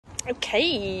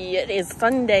Okay, it is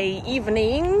Sunday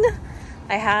evening.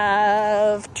 I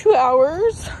have 2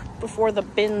 hours before the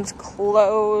bins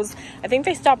close. I think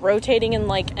they stop rotating in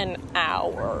like an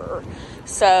hour.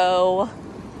 So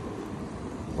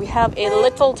we have a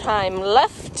little time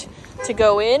left to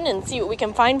go in and see what we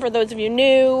can find. For those of you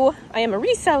new, I am a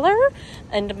reseller,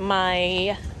 and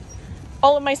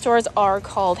all of my stores are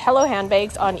called Hello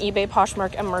Handbags on eBay,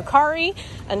 Poshmark, and Mercari.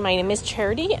 And my name is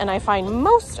Charity, and I find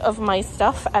most of my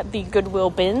stuff at the Goodwill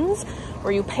bins,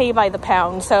 where you pay by the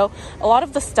pound. So a lot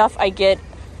of the stuff I get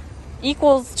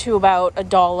equals to about $1,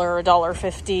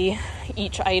 $1.50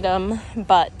 each item.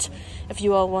 But if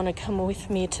you all want to come with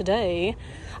me today,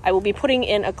 I will be putting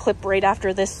in a clip right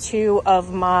after this too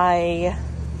of my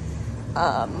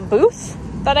booth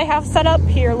that I have set up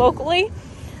here locally.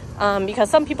 Because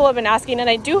some people have been asking, and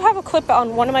I do have a clip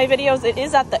on one of my videos. It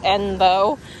is at the end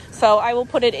though, so I will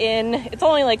put it in. It's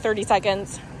only like 30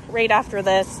 seconds right after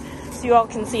this, so you all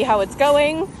can see how it's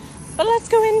going. But let's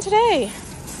go in today,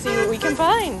 see what we can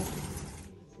find.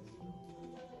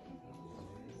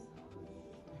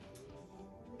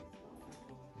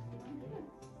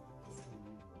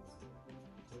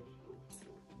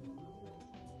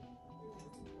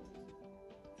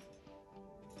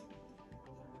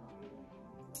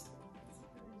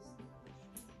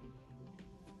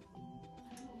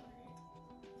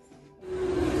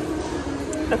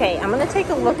 Okay, I'm going to take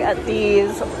a look at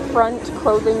these front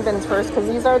clothing bins first, because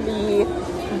these are the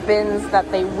bins that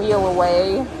they wheel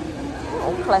away.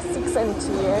 Oh, plastics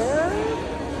entier.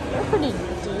 They're pretty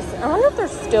decent. I wonder if they're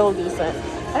still decent.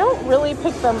 I don't really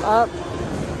pick them up.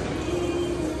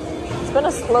 It's been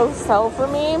a slow sell for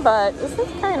me, but this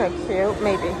is kind of cute.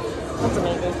 Maybe. That's a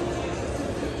maybe.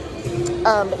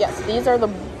 But yes, these are the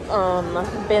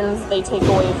bins they take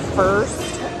away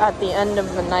first at the end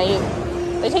of the night.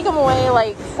 They take them away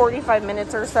like 45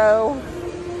 minutes or so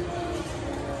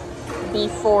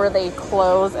before they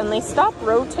close, and they stop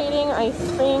rotating, I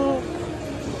think,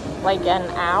 like an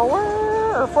hour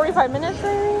or 45 minutes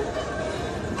maybe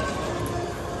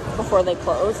before they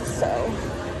close. So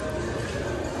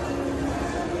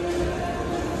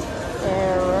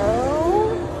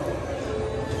Arrow.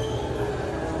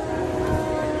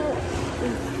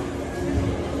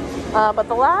 But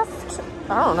the last,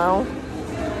 I don't know,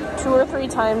 2 or 3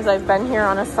 times I've been here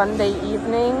on a Sunday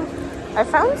evening, I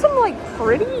found some like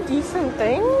pretty decent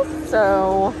things,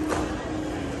 so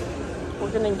we're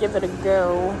gonna give it a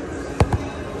go.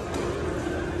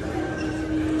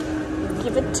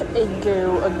 Give it a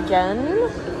go again.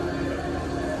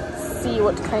 See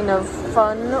what kind of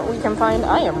fun we can find.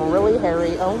 I am really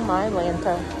hairy. Oh my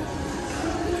Lanta.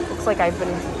 Looks like I've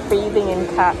been bathing in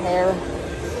cat hair.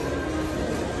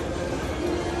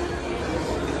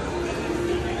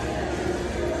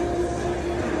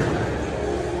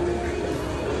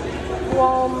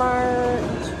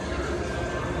 Walmart,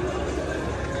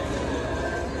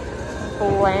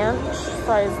 Blanche,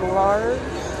 size large,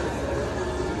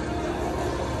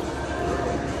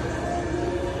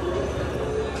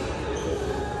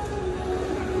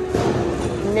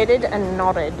 knitted and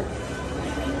knotted.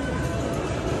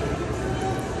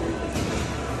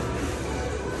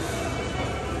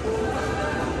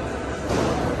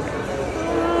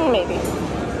 Maybe.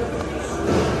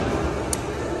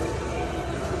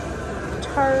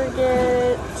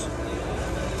 Target,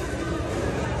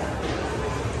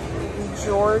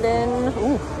 Jordan.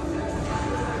 Ooh.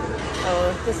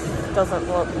 Oh, this doesn't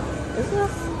look. Is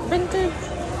this vintage?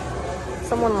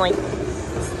 Someone like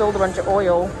spilled a bunch of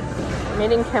oil.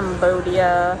 Made in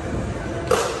Cambodia.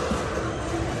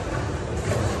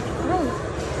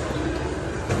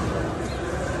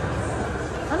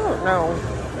 I don't know.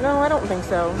 No, I don't think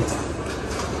so.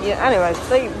 Yeah. Anyways,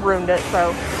 they ruined it.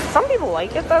 So. Some people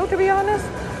like it though, to be honest.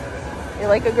 They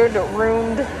like a good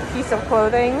ruined piece of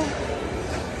clothing.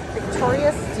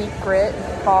 Victoria's Secret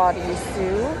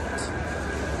bodysuit.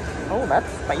 Oh, that's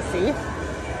spicy.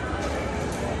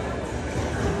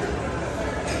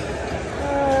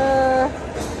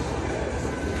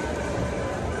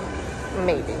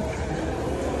 Maybe.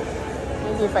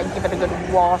 Maybe if I give it a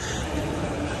good wash.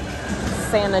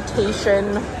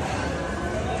 Sanitation.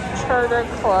 Charter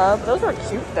Club. Those are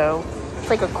cute though. It's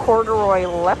like a corduroy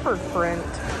leopard print.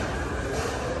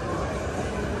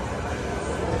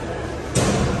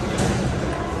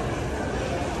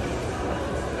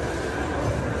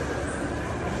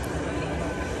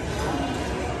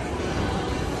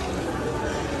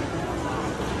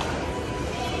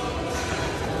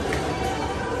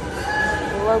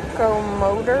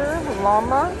 Locomotor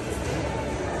llama.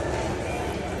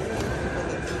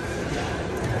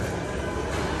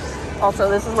 Also,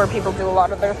 this is where people do a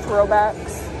lot of their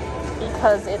throwbacks.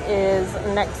 because it is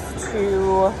next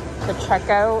to the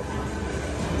checkout.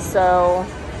 So,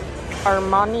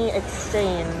 Armani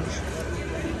Exchange.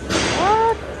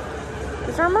 What?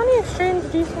 Is Armani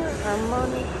Exchange decent?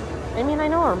 Armani? I mean, I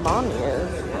know Armani is.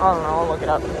 I don't know, I'll look it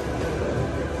up.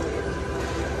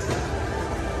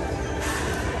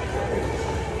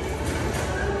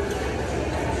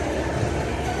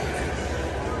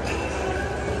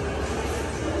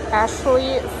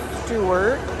 Ashley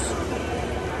Stewart.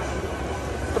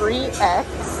 3X.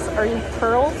 Are you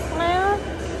Pearl Snap?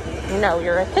 No,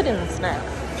 you're a Hidden Snap.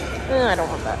 I don't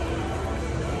want that.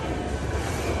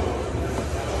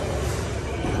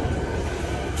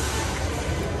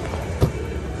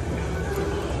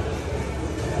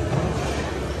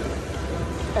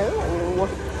 Oh,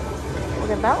 look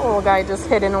at that little guy just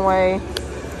hidden away.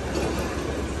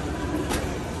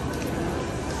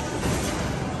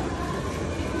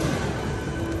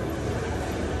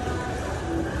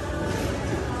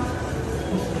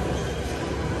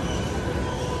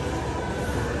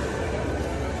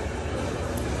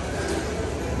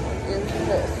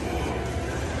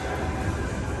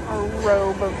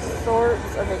 Robe of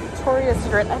sorts, a Victoria's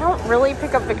Secret. I don't really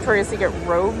pick up Victoria's Secret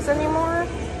robes anymore.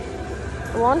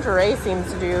 The lingerie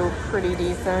seems to do pretty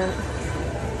decent.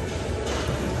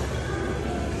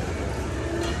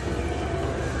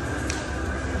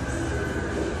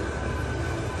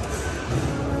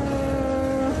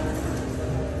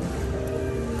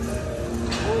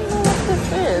 I don't know what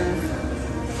this is.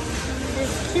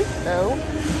 It's cute though.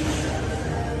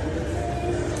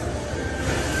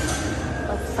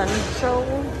 Essential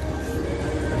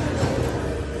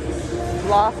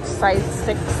Loft size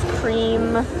 6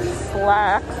 cream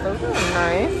slacks. Those are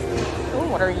nice. Oh,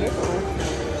 what are you?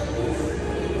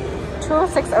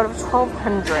 206 out of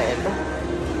 1200.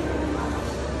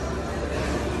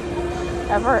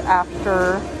 Ever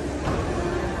After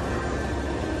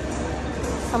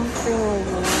something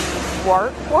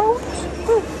Wart quote?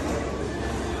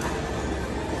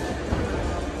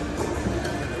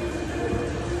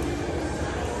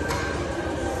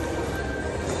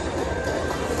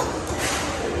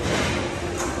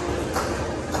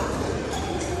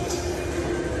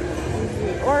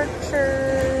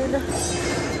 Orchard.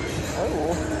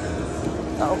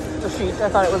 Oh, the sheet. I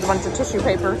thought it was a bunch of tissue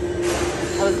paper.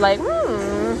 I was like,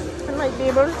 I might be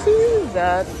able to use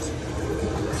that.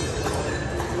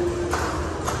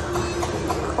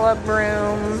 Club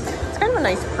Room. It's kind of a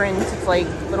nice print. It's like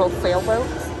little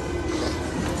sailboats.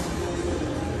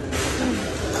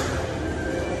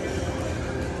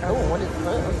 Oh, what is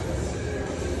this?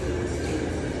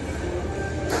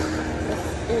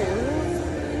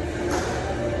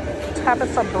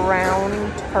 Tabitha Brown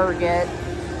Target.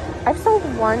 I've sold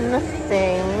one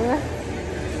thing.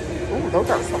 Ooh, those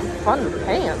are some fun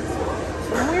pants.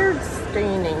 Some weird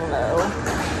staining though.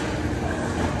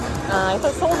 I've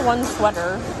sold one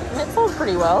sweater and it sold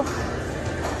pretty well.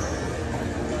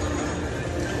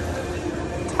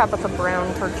 Tabitha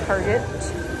Brown for Target.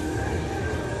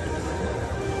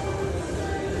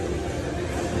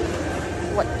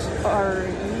 What are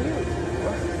you?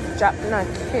 Japna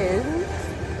Kids.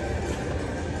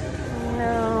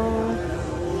 No.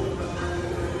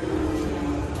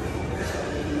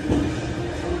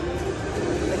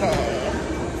 Okay.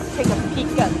 Let's take a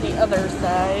peek at the other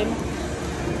side.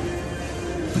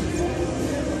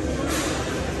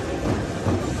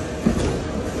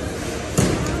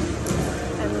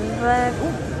 And then,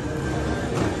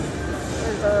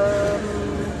 there's a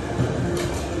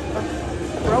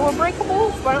row of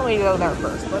breakables. Why don't we go there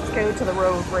first? Let's go to the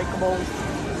row of breakables.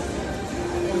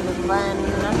 And then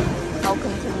I'll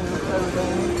continue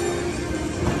closing.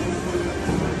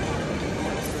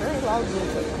 Very loud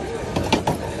music.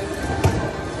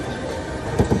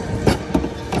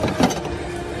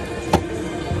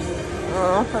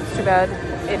 Oh, that's too bad.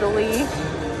 Italy.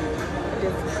 It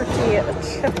is pretty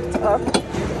chipped up.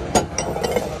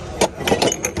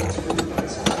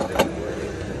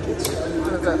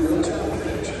 What is it?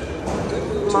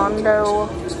 Mondo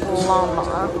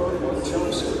Llama.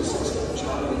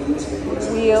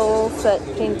 Wheel set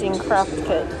painting craft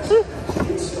kit.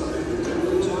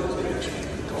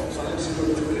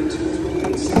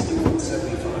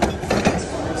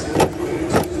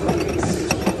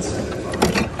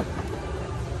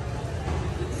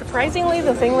 Surprisingly,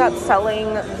 the thing that's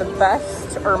selling the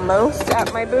best or most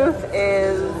at my booth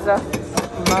is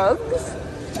mugs.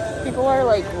 People are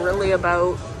like really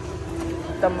about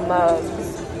the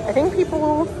mugs. I think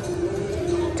people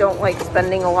don't like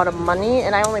spending a lot of money,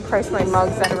 and I only price my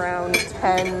mugs at around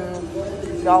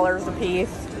 $10 a piece.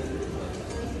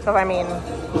 So I mean,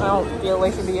 I don't feel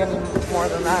they should be any more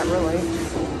than that really.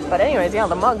 But anyways, yeah,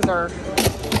 the mugs are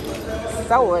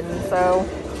selling, so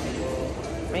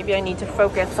maybe I need to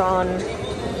focus on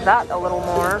that a little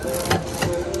more.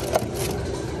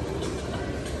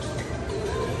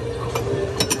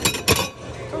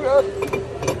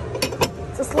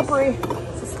 It's a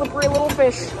slippery little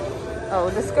fish. Oh,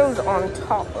 this goes on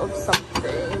top of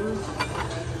something.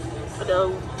 But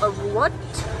of what?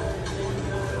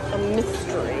 A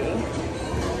mystery.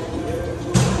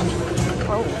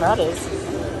 Oh, that is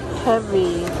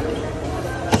heavy.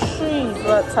 Jeez,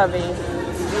 that's heavy.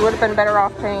 You would have been better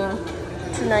off paying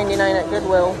 $2.99 at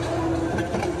Goodwill.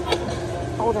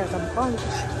 Oh, there's a bunch.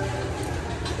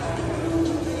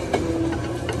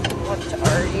 What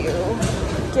are you?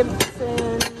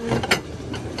 Gibson.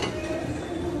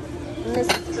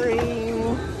 Mystery.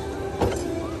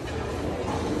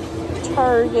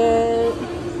 Target.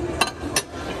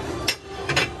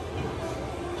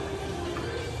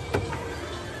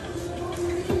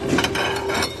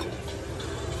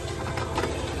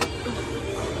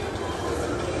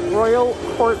 Royal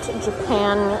Court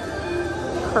Japan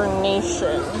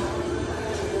Carnation.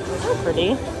 Those are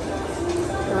pretty.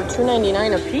 They were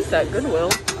 $2.99 a piece at Goodwill.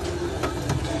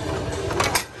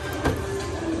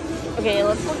 Okay,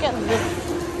 let's look at this.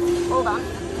 Hold on.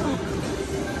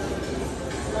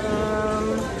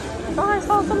 I thought I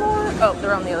saw some more. Oh,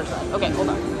 they're on the other side. Okay, hold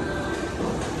on.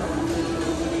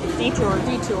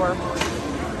 Detour.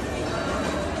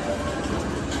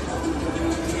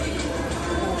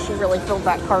 She really filled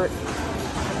that cart.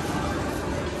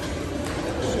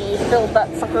 She filled that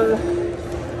sucker.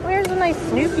 Where's a nice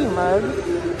Snoopy mug?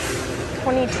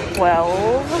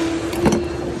 2012.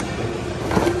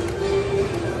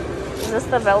 Is this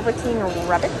the Velveteen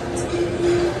Rabbit?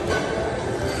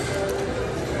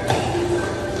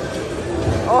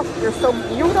 Oh, you're so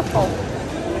beautiful.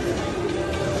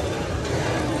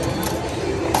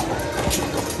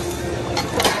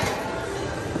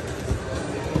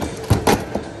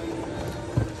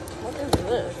 What is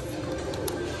this?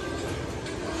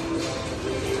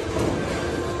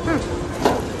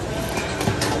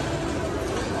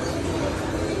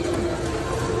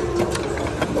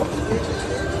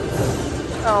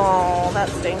 Oh, that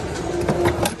stinks.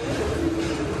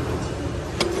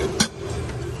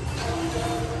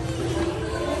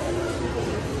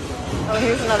 Oh,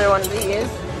 here's another one of these.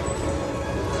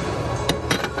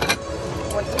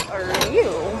 What are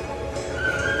you?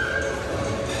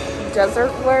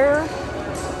 Desert wear?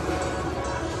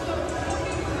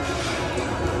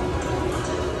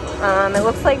 It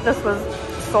looks like this was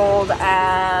sold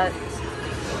at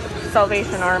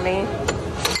Salvation Army.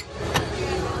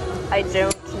 I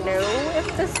don't know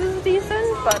if this is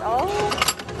decent, but I'll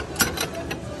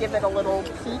give it a little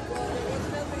peek.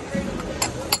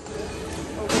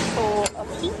 A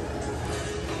peek.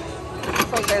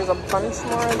 Looks like there's a bunch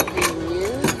more of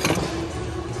these.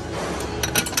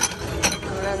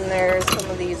 And then there's some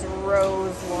of these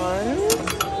rose ones.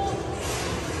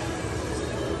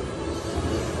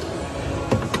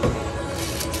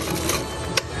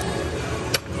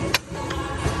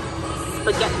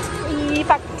 Spaghetti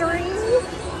Factory.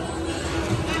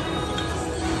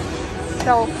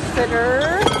 Shelf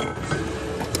sitter.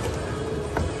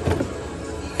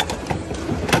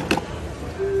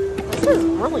 This is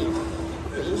really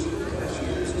heavy.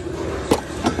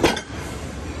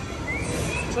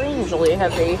 Strangely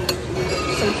heavy.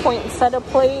 Some poinsettia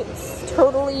plates.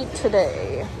 Totally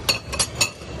today.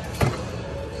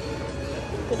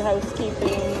 Good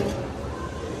housekeeping.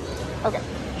 Okay.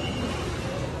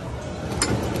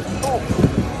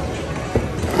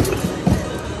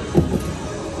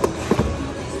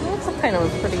 That's a kind of a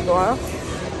pretty glass.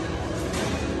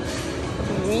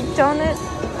 Wheat on it.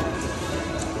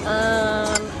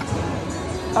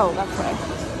 Oh, that's right.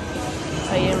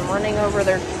 I am running over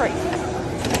their trike.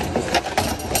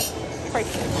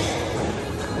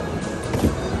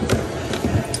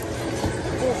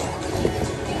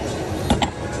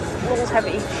 A little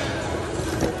heavy.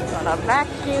 Got a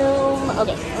vacuum.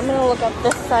 Okay, I'm gonna look at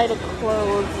this side of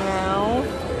clothes now.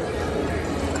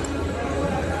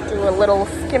 Do a little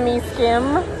skimmy skim.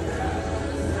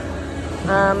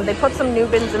 They put some new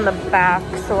bins in the back,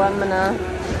 so I'm gonna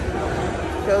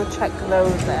go check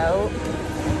those out.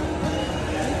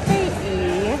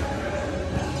 EKE.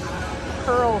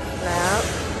 Pearl Snap.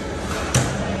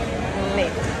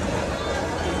 Maybe.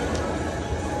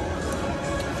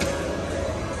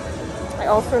 I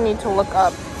also need to look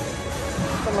up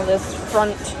some of this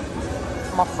front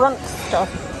stuff.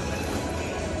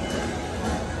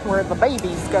 Where the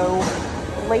babies go.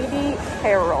 Lady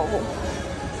Carol.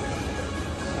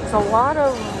 There's a lot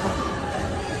of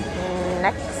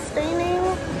neck staining.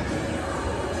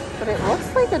 But it looks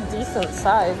like a decent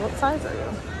size. What size are you?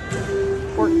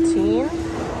 14?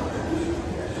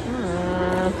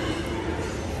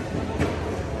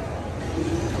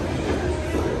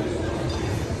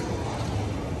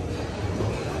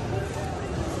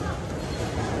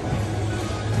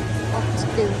 What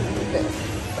is this?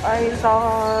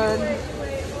 Izod.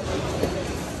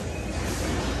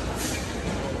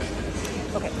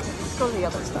 Okay, let's go to the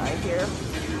other side here.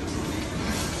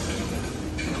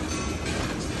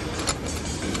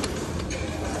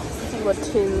 See what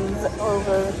is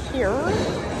over here.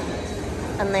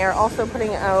 And they are also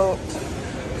putting out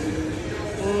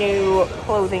new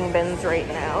clothing bins right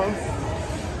now.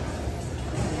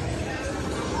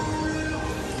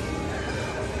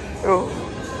 Oh,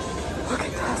 look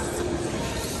at this.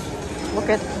 Look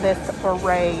at this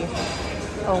beret.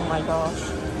 Oh my gosh.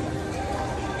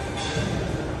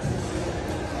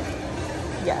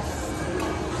 Yes.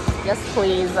 Yes,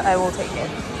 please. I will take it.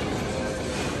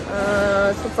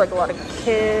 This looks like a lot of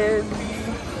kids,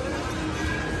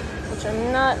 which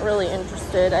I'm not really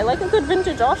interested. I like a good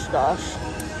vintage Oshkosh,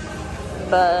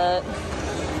 but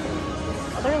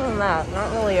other than that,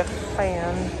 not really a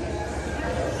fan.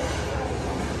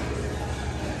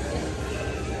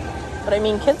 But I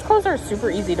mean, kids' clothes are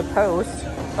super easy to post,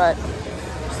 but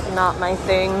just not my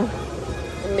thing.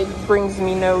 It brings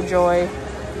me no joy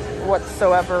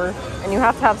whatsoever. And you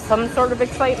have to have some sort of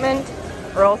excitement,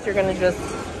 or else you're gonna just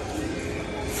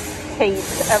hate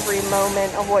every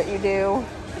moment of what you do.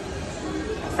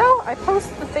 So I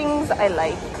post the things I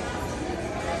like.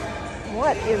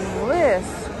 What is this?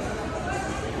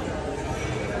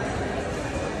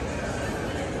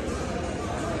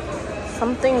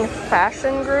 Something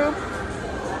fashion group?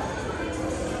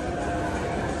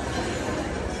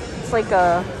 It's like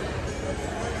a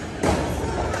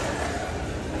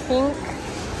pink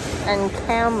and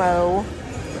camo.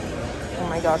 Oh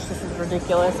my gosh, this is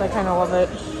ridiculous. I kind of love it.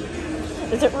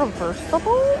 Is it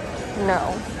reversible?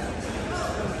 No.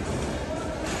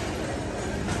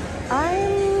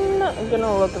 I'm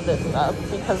gonna look this up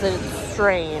because it's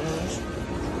strange.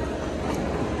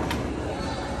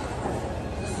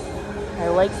 I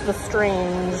like the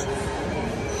strange.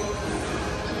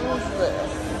 What's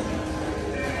this?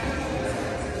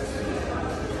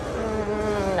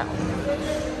 No.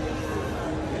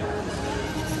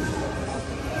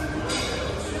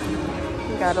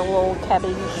 Got a little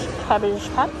cabbage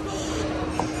patch.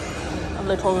 A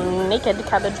little naked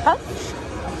cabbage patch.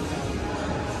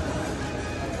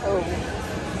 Oh.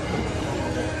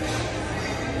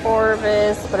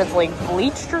 Orvis, but it's like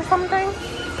bleached or something.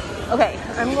 Okay,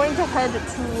 I'm going to head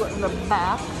to the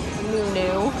back,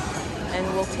 new,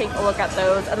 and we'll take a look at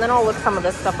those, and then I'll look some of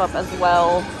this stuff up as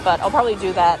well, but I'll probably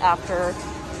do that after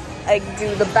I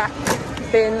do the back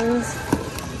bins.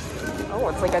 Oh,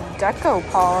 it's like a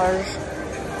decoupage.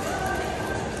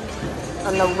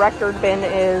 And the record bin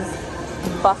is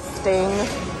busting.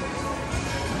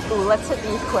 Ooh, let's hit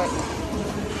these quick.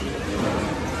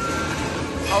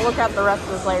 I'll look at the rest of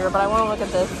this later, but I want to look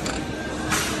at this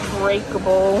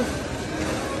breakable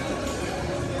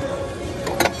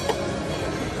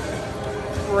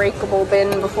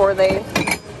bin before they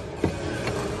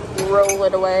roll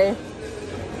it away.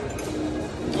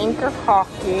 Anchor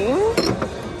Hawking.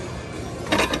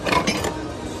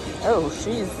 Oh,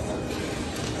 she's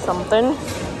something.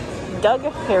 Doug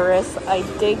Harris, I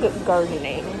Dig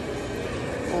Gardening.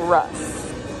 Russ.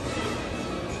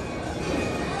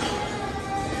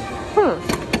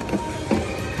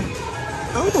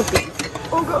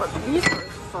 Oh god, these are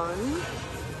fun.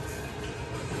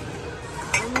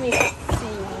 Let me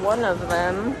see one of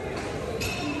them.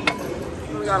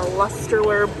 We got a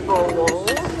lusterware bowl.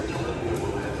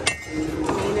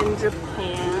 Made in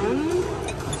Japan.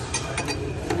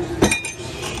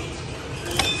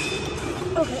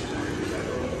 Okay.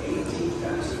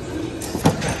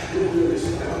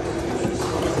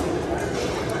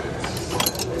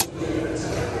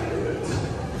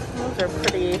 Those are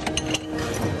pretty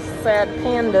sad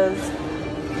pandas.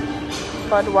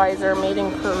 Budweiser, made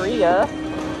in Korea.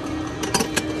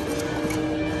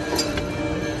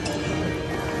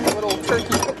 A little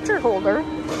turkey picture holder.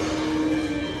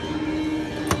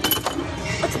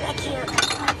 What's back here?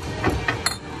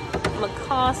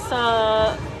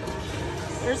 Mikasa.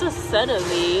 There's a set of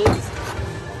these.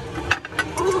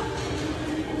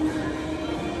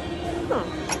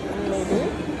 Maybe.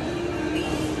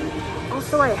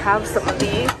 Also, I have some of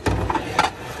these.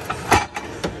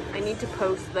 I need to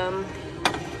post them.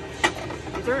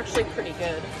 These are actually pretty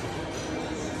good.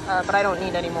 But I don't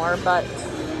need any more, but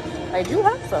I do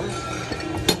have some.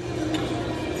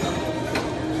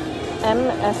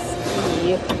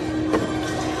 MSE.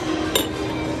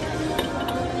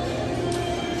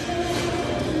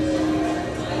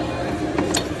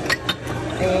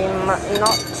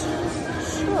 not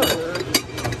sure.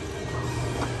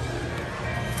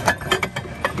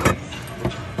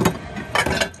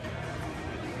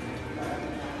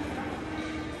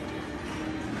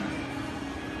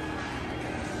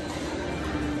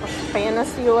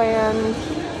 Fantasyland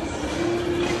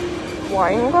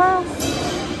wine glass.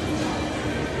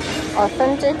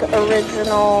 Authentic,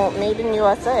 original, made in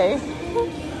USA.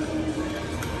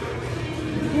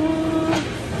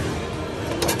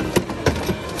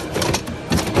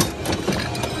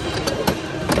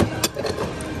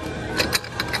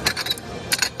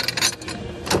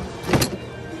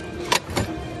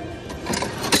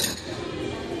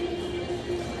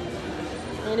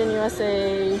 Made in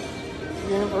USA,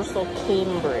 Universal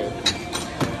Cambridge.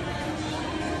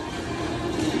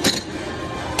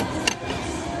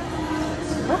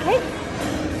 Okay.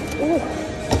 Ooh.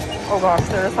 Oh gosh,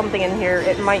 there is something in here.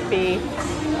 It might be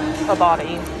a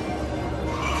body.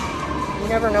 You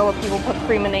never know what people put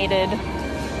cremated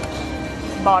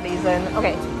bodies in.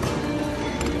 Okay.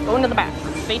 Go into the back.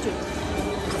 Stay tuned.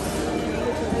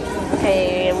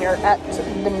 Okay, we are at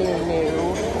the new.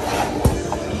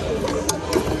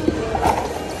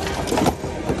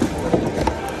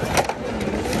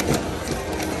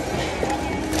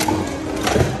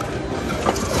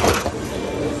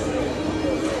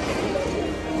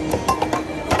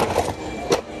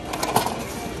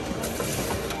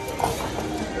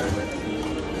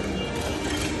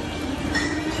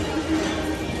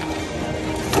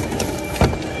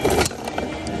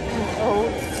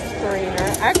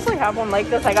 I actually have one like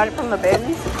this. I got it from the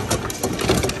bins.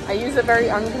 I use it very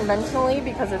unconventionally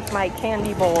because it's my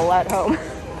candy bowl at home.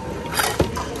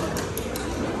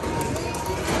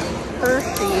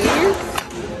 Hershey's.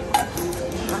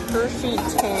 A Hershey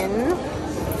tin.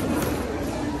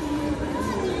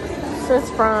 This is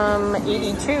from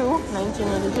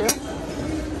 1982.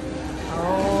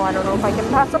 Oh, I don't know if I can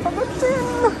pass up a good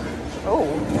tin. Oh,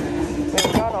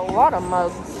 we've got a lot of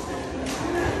mugs.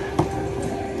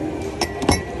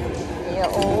 A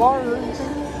large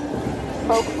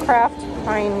Folk Craft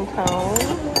pine cone.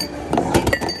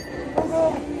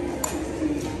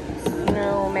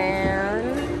 Snowman.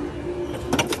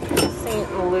 St.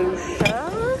 Lucia.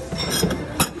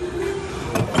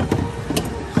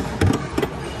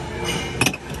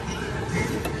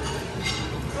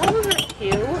 Oh, those are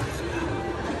cute.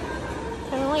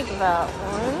 Kind of like that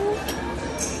one.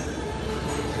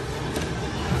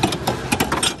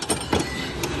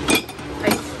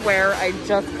 I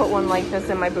just put one like this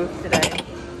in my booth today.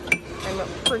 I'm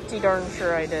pretty darn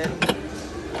sure I did.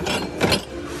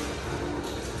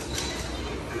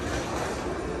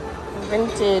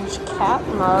 Vintage cat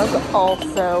mug,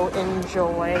 also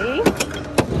enjoy.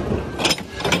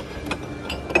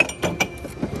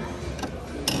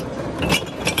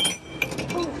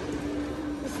 Ooh,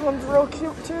 this one's real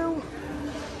cute too.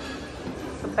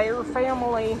 The Bear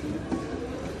Family.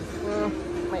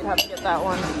 Might have to get that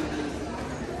one.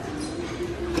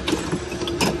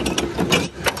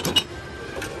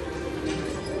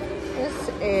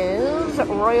 Is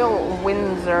Royal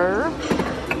Windsor.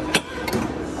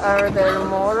 Are there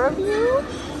more of you?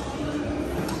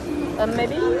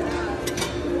 Maybe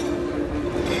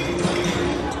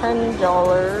 $10.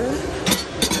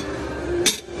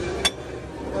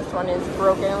 This one is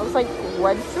broken. It looks like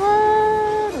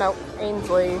Wedgwood. No,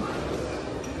 Ainsley.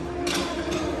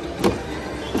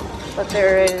 But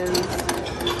there is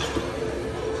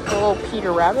a little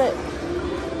Peter Rabbit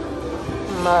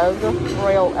mug,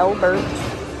 Royal Albert,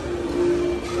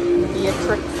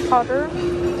 Beatrix Potter,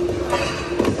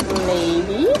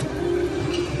 maybe,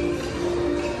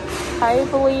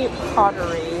 Lively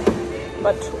Pottery,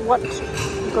 but what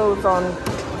goes on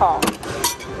top?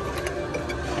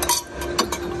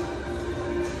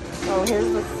 Oh,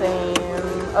 here's the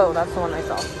same, oh, that's the one I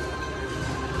saw.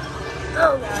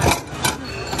 Oh, God.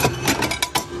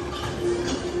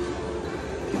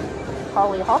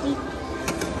 Holly Hoppy.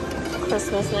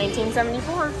 Christmas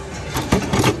 1974.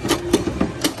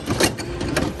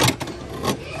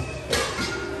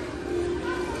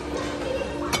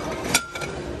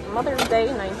 Mother's Day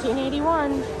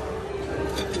 1981.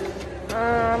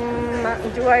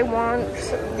 Do I want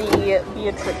the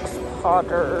Beatrix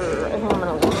Potter? I think I'm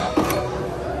gonna leave that.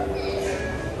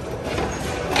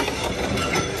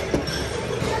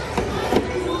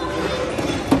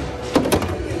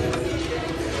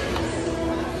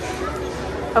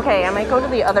 Okay, I might go to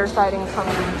the other side and come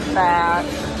back.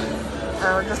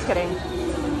 Just kidding.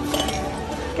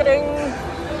 Kidding.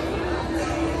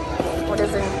 What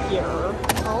is in here?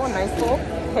 Oh, a nice little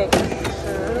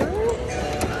picture.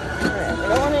 Alright, we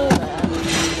don't want any of that.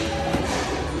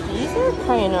 These are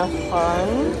kind of fun.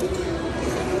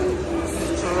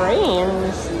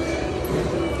 strange.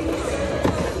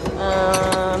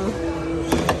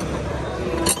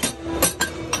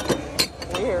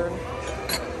 Weird.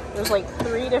 There's like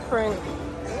 3 different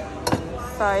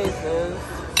sizes.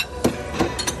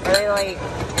 Are they like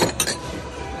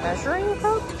measuring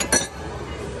cups?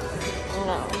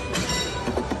 No.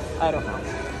 I don't know.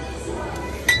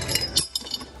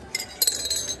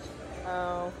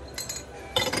 Oh.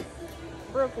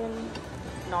 Broken.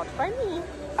 Not by me.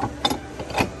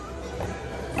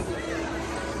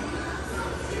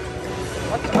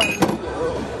 What are you?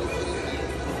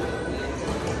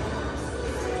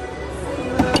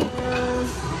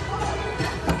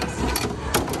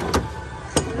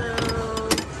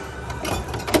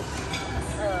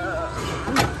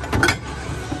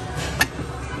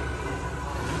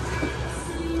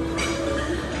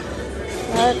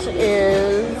 That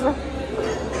is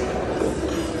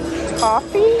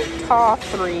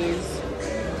Toffee's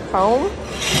home.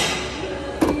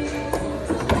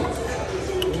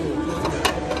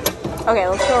 Okay,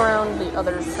 let's go around the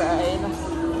other side.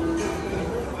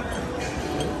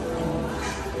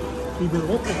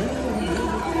 What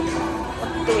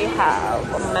do we have?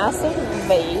 A massive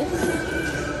vase.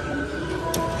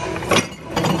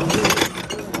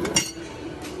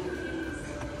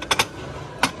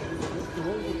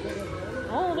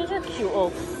 Oh, these are cute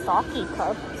little sake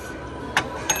cups.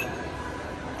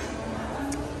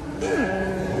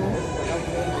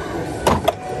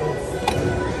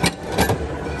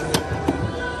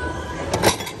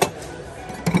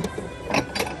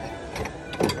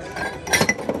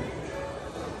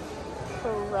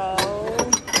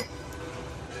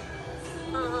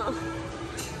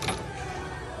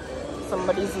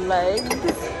 Somebody's legs.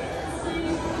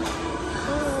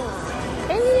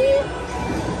 Okay.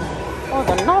 Oh,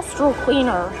 the nostril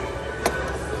cleaner.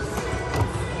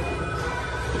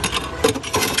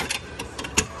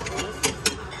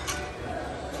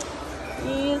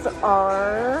 These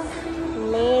are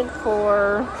made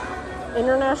for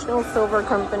International Silver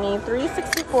Company,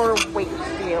 364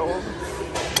 Wakefield.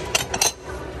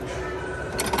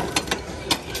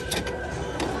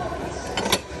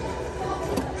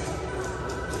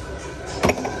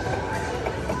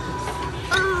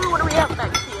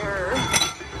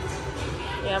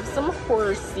 Some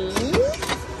horsies.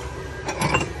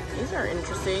 These are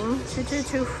interesting.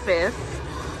 222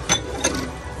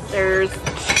 There's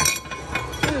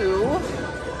 2.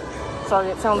 Sorry,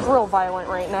 it sounds real violent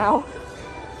right now.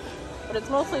 But it's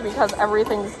mostly because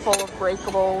everything's full of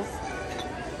breakables.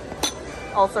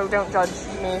 Also, don't judge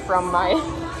me from my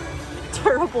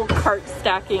terrible cart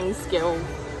stacking skills.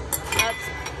 That's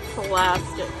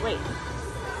plastic. Wait.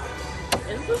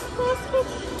 Is this plastic?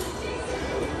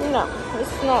 No, this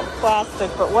is not plastic,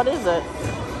 but what is it?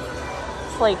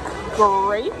 It's like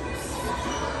grapes?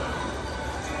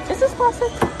 Is this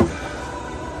plastic?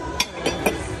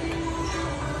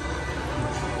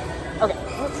 Okay,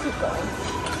 let's keep going.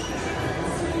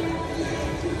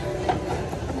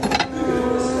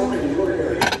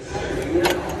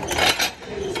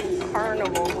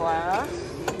 Carnival glass.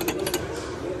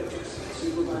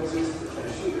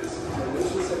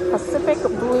 Pacific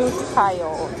blue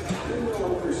tile.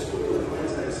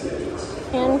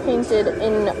 Hand-painted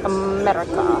in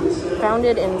America.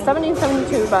 Founded in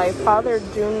 1772 by Father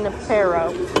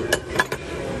Junipero.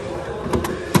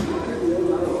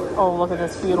 Oh, look at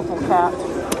this beautiful cat.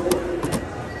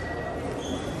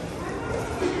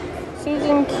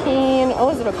 Susan Kane. Oh,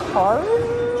 is it a card?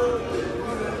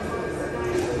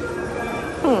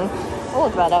 I'll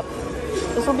look that up.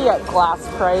 This will be at glass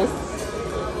price.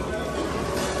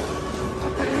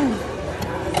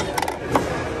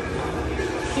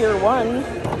 Tier 1.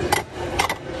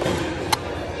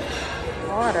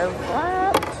 What is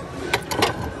that?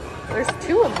 There's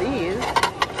 2 of these.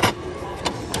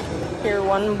 Tier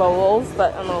 1 bowls,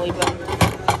 but I'm gonna leave them.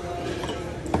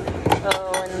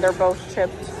 Oh, and they're both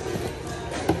chipped.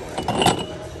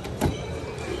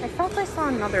 I thought I saw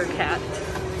another cat.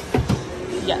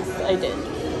 Yes, I did.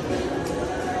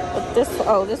 But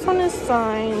this one is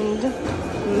signed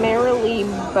Merrily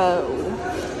Bow.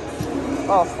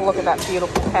 Oh, look at that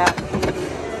beautiful cat.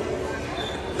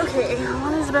 Okay,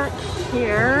 what is back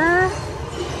here?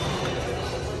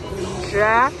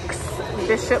 Jack's,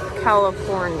 Bishop,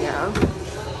 California.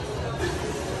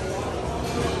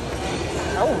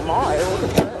 Oh my, look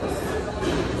at this.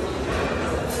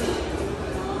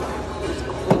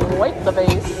 It's quite the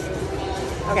vase.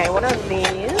 Okay, what are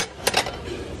these?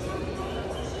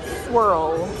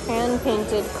 Swirl,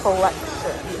 hand-painted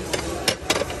collection.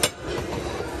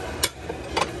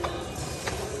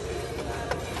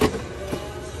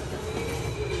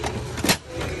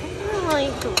 I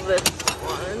like this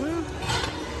one.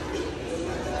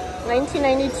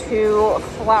 1992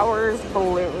 flowers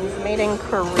balloons made in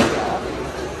Korea.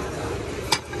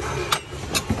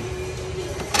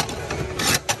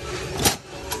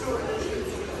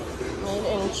 Made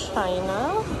in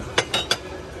China.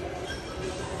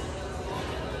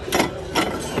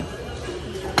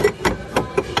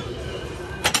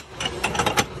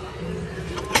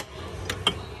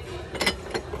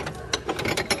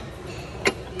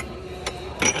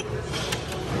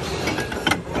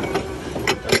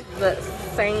 The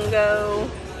Sango.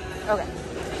 Okay.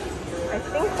 I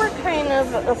think we're kind of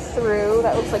through.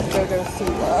 That looks like JoJo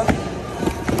Siwa.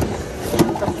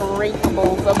 The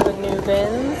breakables of the new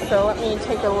bins. So let me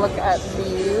take a look at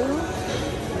these.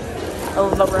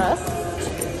 Of the rest.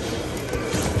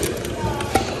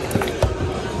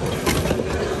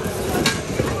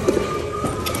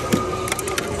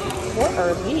 What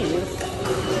are these?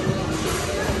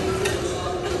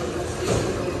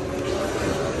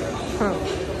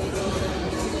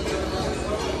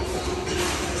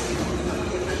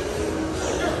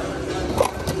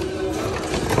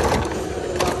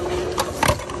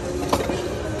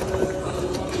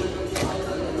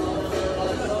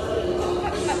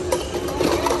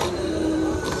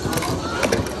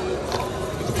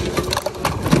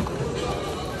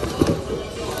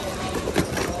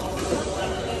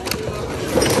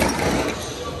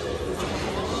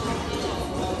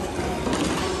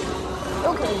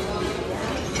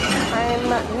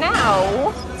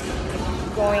 Now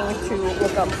going to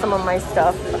look up some of my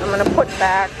stuff. I'm going to put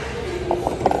back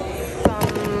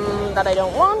some that I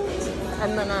don't want,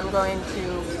 and then I'm going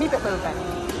to keep it moving.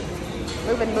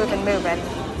 Moving.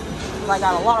 I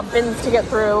got a lot of bins to get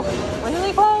through. When do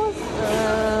they close?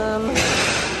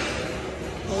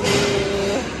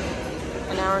 Maybe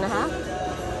an hour and a half.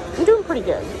 I'm doing pretty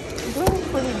good.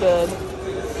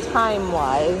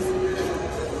 Time-wise.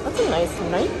 That's a nice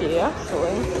Nike,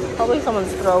 actually. Probably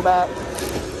someone's throwback.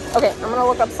 Okay, I'm gonna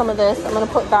look up some of this. I'm gonna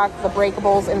put back the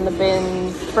breakables in the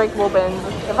bins, breakable bins,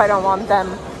 if I don't want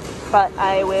them. But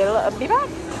I will be back.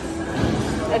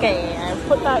 Okay, I've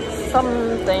put back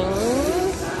some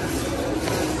things.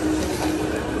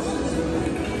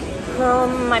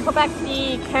 I put back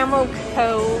the camo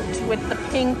coat with the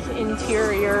pink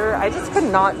interior. I just could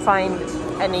not find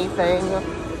anything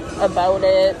about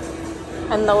it.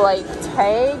 And the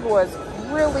tag was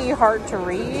really hard to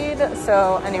read.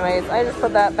 So anyways, I just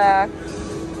put that back.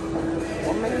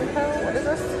 Woman coat? What is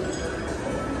this?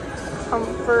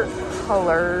 Comfort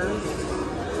Colors.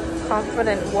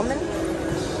 Confident Woman.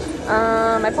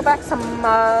 I put back some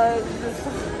mugs.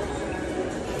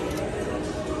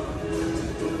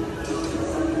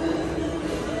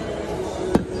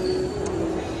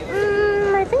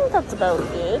 I think that's about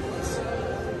it.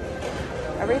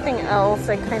 Everything else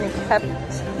I kind of kept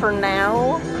for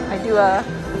now. I do a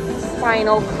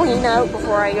final clean out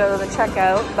before I go to the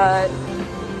checkout, but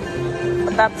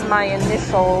that's my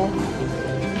initial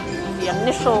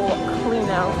clean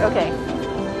out. Okay.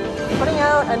 Putting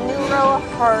out a new row of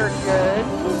hard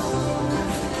goods.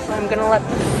 So I'm gonna let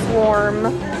the swarm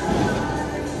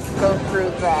go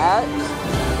through that.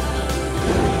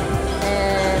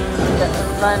 And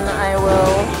then I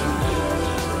will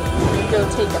go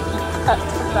take a peek at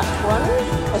that one.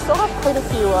 I still have quite a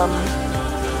few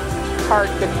hard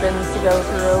good bins to go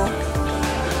through.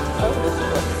 Oh, this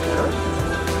is a skirt.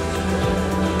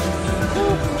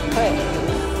 Okay.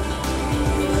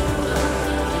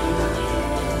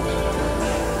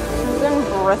 This is in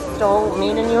Bristol,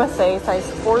 made in USA, size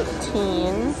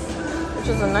 14, which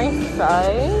is a nice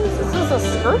size. This is a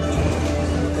skirt.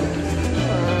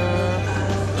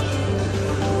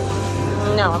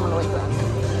 No, I'm gonna leave that.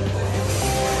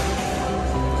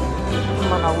 I'm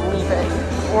gonna leave it.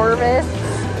 Orvis.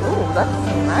 Ooh, that's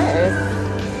nice.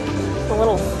 It's a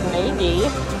little snaky.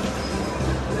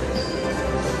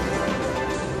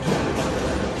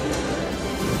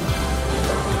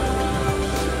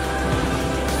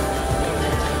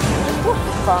 This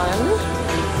looks fun.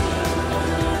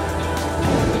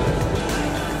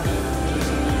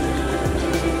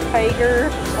 Tiger.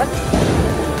 What?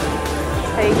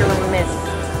 Tiger Mist.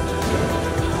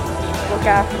 Look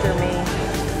after me.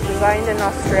 Designed in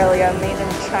Australia, made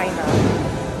in China.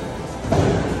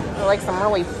 They're like some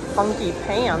really funky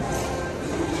pants.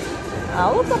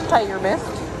 I'll look up Tiger Mist.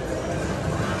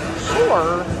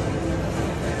 Sure.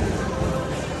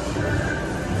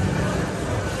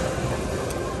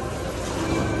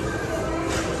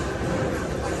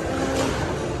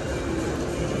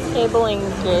 Cable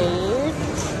engaged.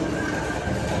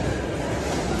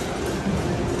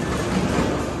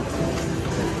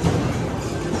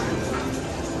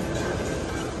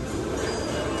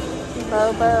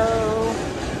 Bobo.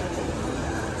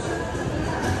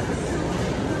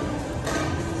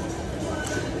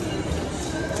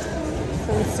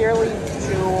 Sincerely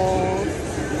Jewels.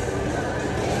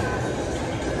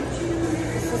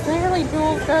 Is Sincerely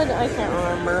Jewels good? I can't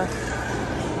remember.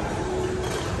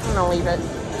 I'm gonna leave it.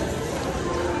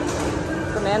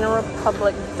 Banana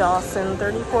Republic Dawson,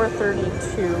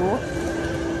 $34.32.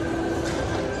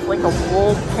 Like a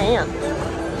wool pant.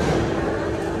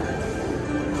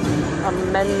 A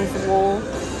men's wool.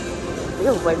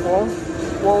 Feels like wool.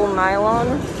 Wool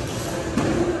nylon.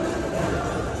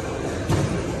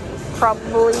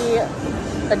 Probably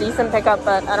a decent pickup,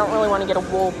 but I don't really want to get a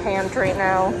wool pant right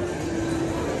now.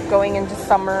 Going into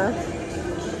summer.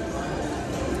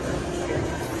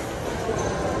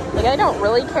 Like, I don't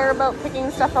really care about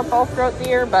picking stuff up all throughout the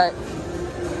year, but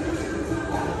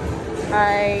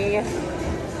I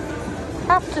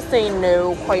have to say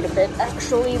no quite a bit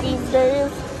actually these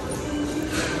days,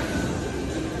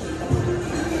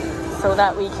 so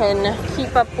that we can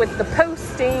keep up with the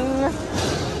posting,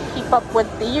 keep up with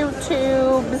the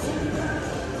YouTubes.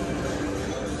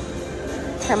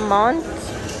 Hemant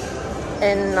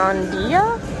and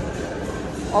Nandia.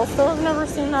 Also, I've never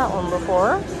seen that one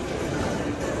before.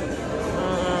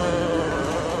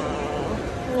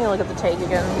 Let me look at the tag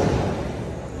again.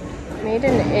 Made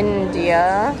in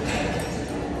India.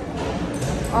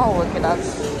 I'll look it up.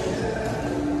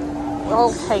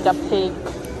 I'll take a peek.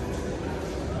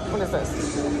 What is this?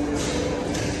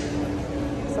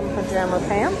 Some pajama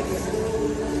pants.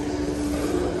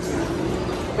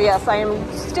 But yes, I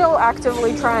am still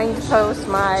actively trying to post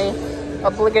my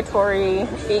obligatory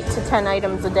 8 to 10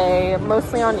 items a day,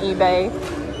 mostly on eBay.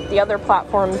 The other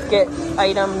platforms get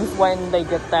items when they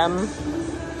get them.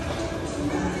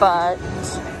 But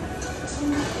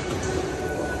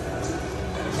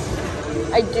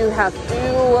I do have to,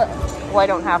 well, I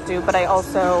don't have to, but I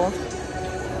also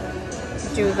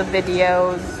do the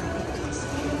videos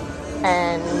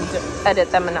and edit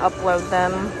them and upload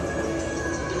them.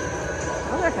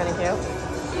 Oh, they're kind of cute.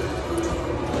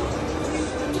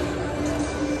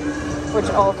 Which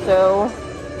also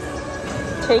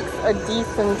takes a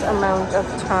decent amount of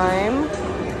time.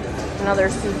 Another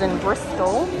Susan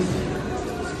Bristol.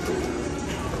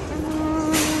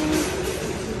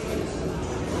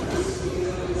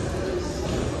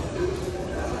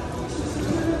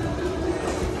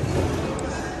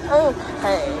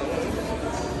 Okay,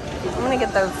 I'm gonna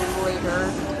get those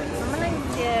later. I'm gonna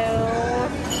go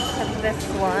to this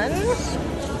one.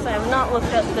 So I have not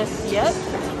looked at this yet.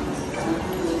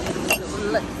 So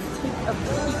let's take a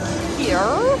peek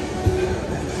here.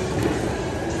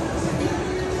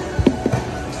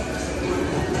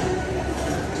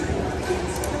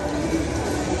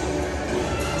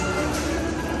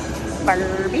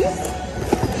 Barbies.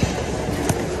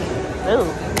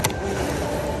 Ooh.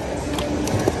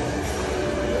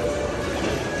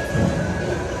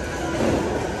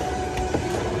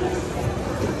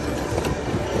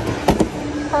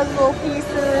 Puzzle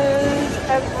pieces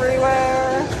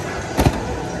everywhere.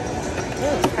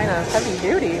 Ooh, it's kind of heavy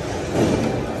duty.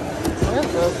 What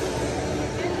is this?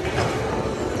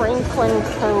 Franklin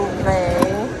Covey.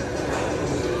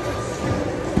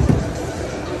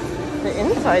 The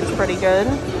inside's pretty good.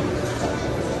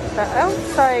 The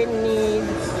outside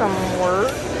needs some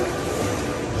work.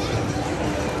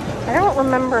 I don't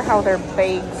remember how their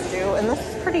bags do, and this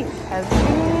is pretty heavy.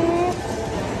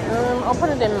 I'll put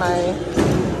it in my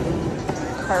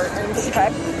cart and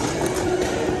check.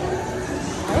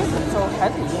 Why is it so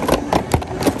heavy?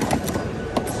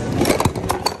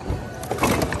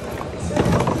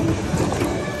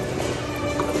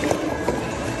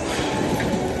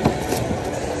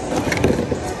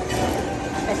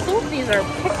 I think these are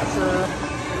picture.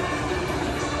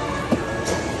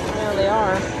 Yeah, they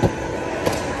are.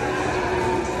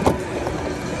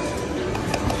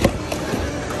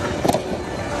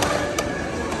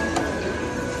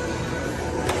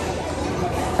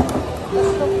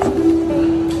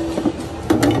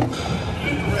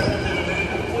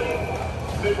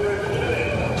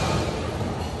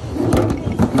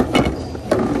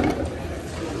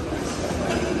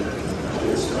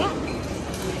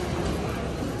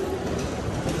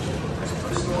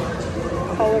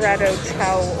 Colorado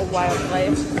Chow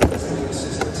Wildlife.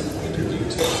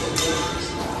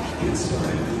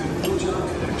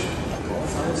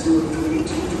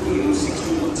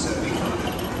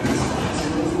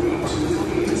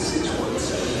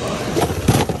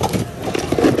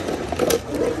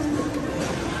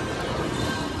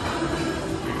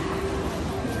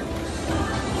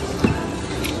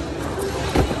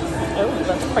 Oh,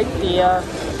 that's quite the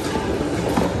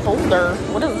folder.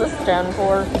 What does this stand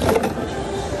for?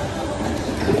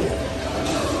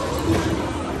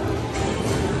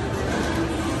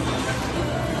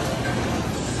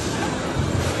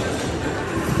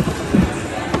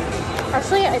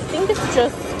 Actually, I think it's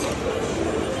just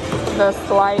the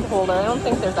slide holder. I don't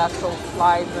think there's actual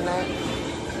slides in it.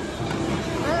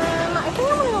 I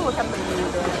think I'm gonna go look at the new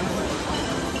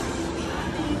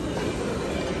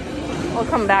bin. I'll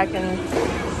come back and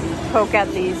poke at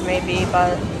these maybe,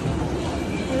 but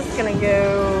I'm just gonna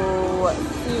go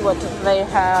see what they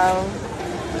have.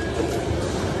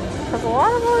 Because a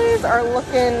lot of these are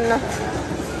looking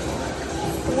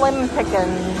slim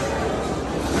pickings.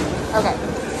 Okay,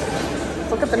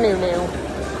 let's look at the new.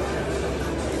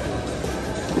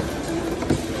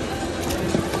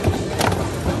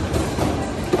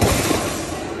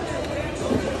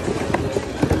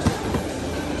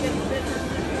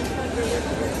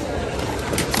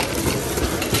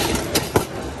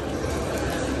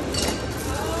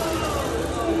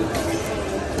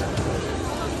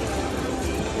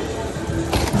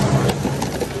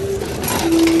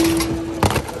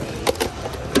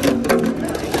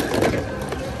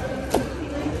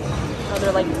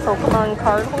 They're like Pokemon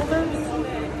card holders.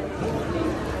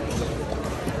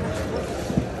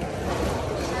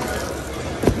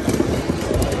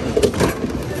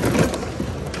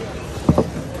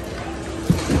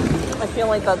 I feel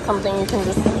like that's something you can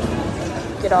just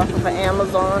get off of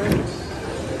Amazon.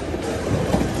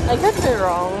 I could be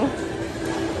wrong.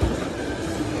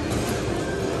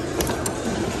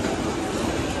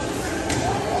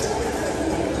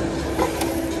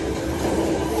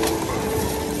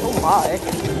 Why?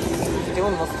 He's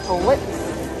doing the splits.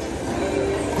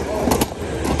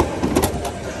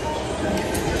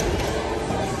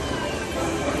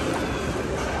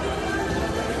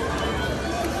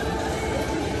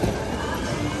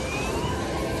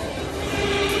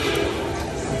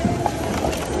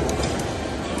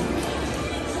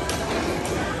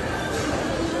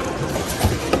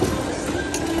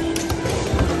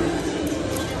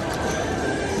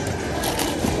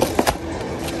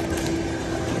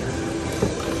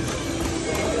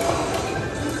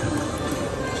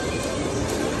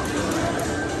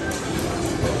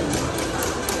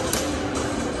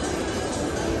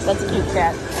 That's a cute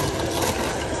cat.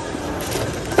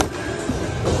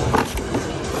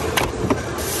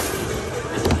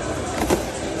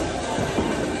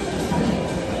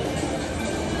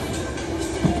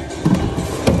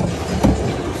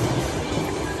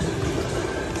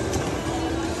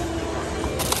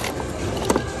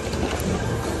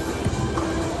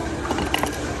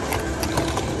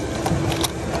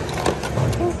 I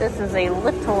think this is a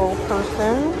little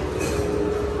person.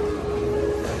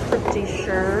 Pretty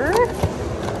sure.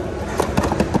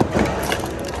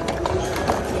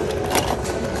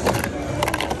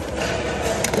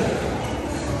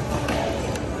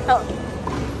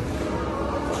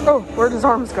 Oh, where'd his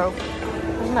arms go?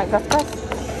 Isn't that Gus Gus?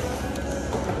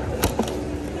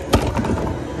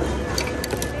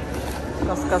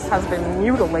 Gus Gus has been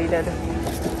mutilated.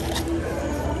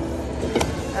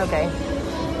 Okay.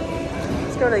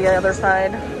 Let's go to the other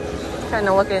side. Kind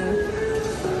of looking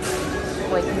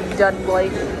like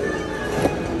dud-like.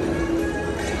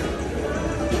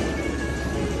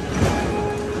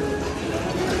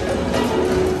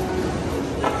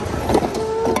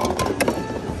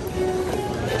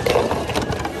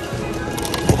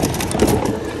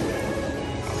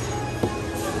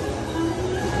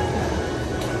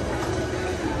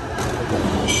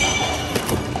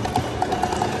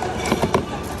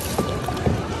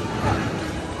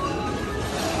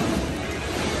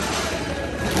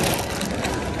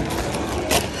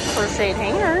 Crocheted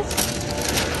hangers,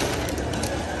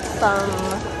 some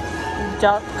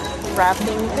duck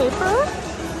wrapping paper.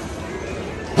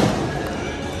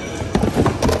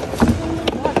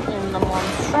 What in the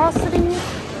monstrosity?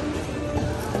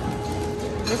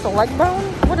 Is this a leg bone?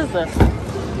 What is this?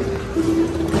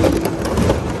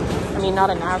 I mean, not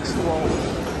an actual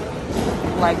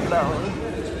leg bone.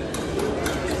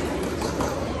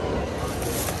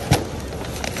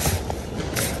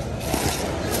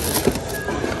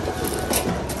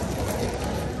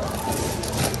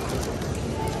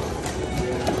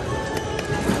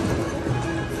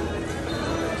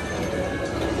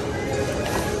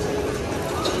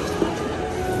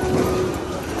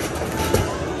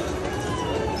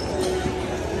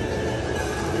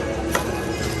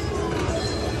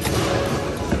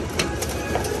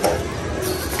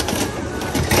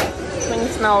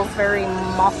 Smells very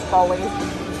mothbally.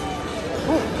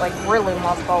 Ooh, like really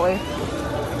mothbally.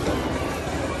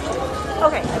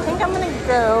 Okay, I think I'm gonna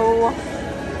go.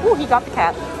 Ooh, he got the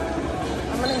cat.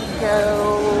 I'm gonna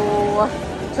go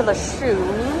to the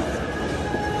shoes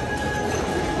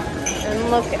and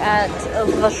look at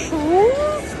the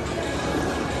shoes,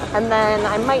 and then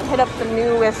I might hit up the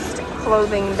newest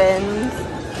clothing bins.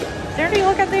 Did you already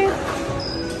look at these?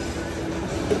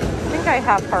 I think I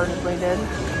half-heartedly did.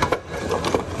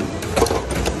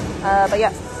 But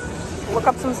yes, look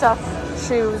up some stuff,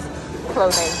 shoes,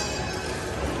 clothing.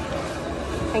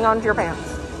 Hang on to your pants.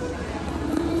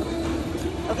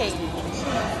 Okay, shoes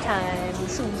time.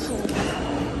 Shoes.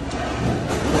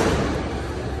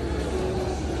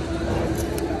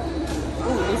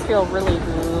 Ooh, these feel really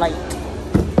light.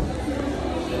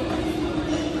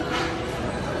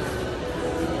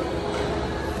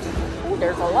 Ooh,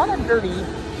 there's a lot of dirty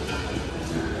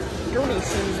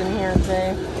shoes in here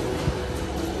today.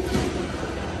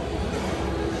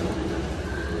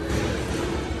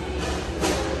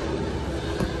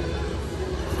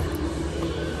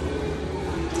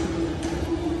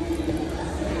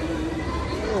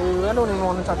 Ooh, I don't even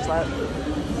want to touch that.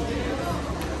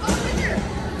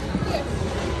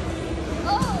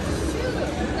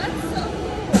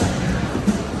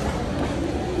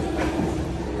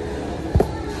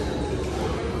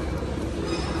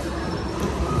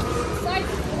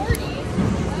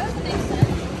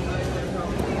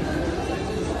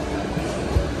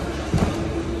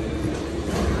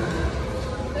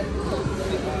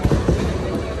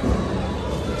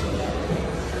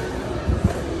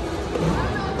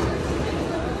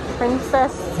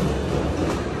 Princess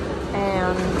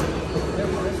and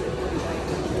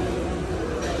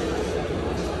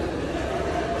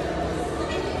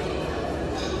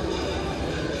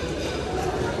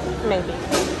maybe.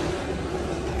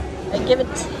 I give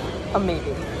it a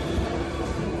maybe.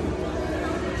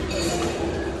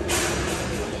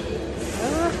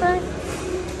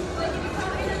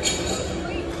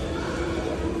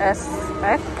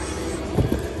 SX.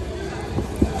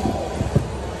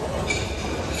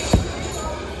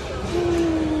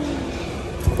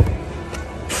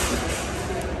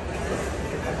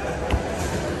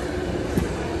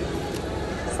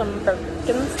 Some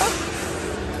Birkenstocks,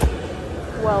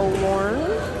 well worn.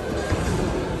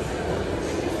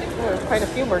 Oh, there's quite a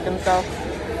few Birkenstocks.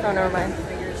 Oh, never mind.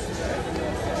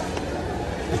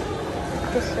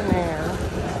 Dictionary.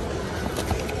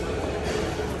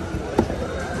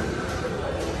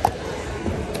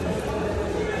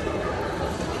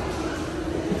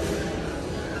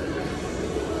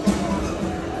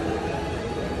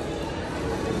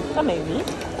 A maybe.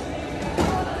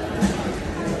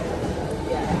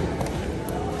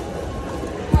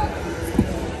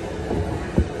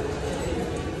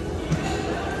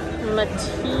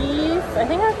 Matisse. I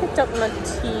think I picked up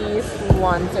Matisse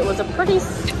once. It was a pretty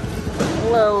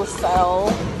slow sell.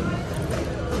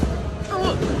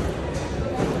 I'm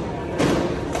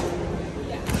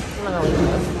gonna leave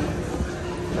this.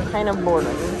 They're kind of boring.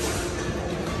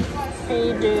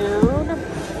 Hey, dude.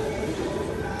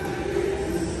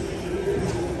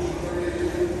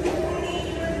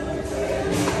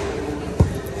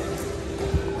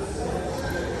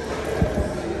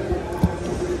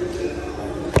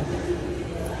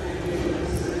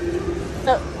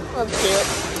 That's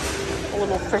cute. A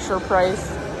little Fisher Price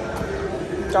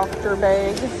doctor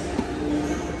bag.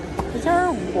 These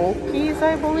are Wolkies,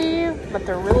 I believe, but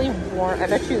they're really warm. I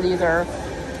bet you these are.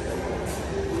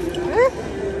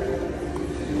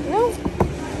 No,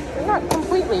 they're not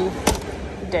completely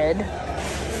dead.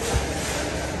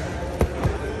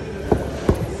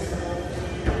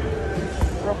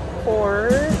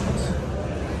 Report.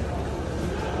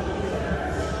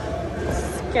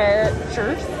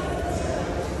 Skechers.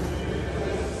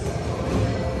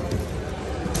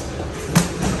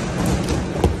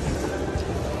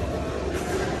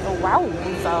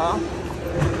 Wowza.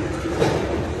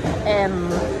 M.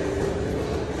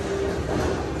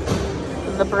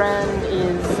 The brand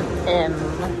is M.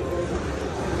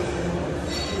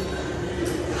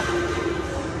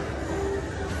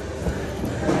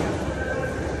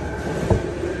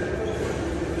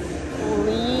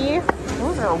 Leaf.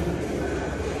 Those are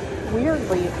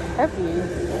weirdly heavy.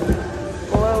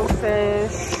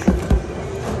 Blowfish.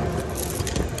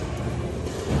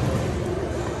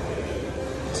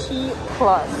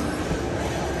 Plus.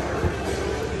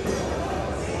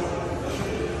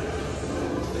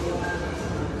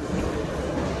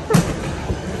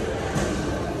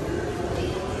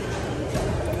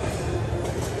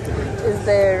 Is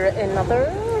there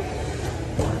another?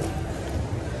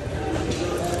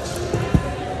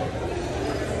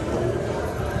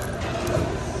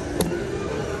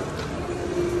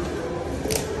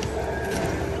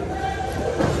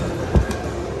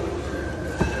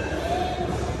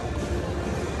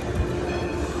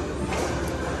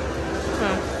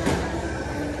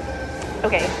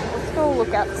 Okay, let's go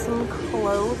look at some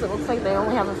clothes. It looks like they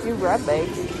only have a few grab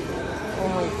bags.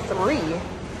 Only 3.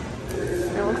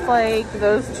 It looks like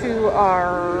those two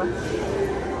are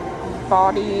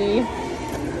body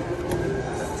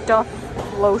stuff,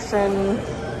 lotion,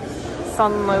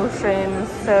 sun lotion,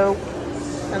 soap,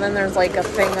 and then there's like a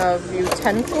thing of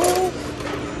utensils.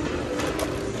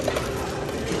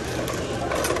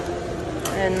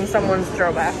 And someone's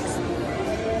throwbacks.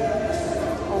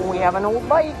 Oh, we have an old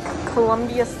bike,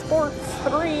 Columbia Sports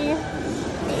 3.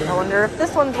 I wonder if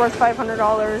this one's worth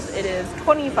 $500. It is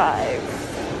 $25.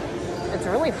 It's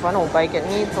a really fun old bike. It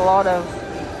needs a lot of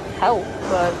help,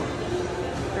 but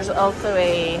there's also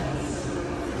a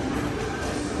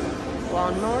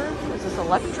lawnmower. Is this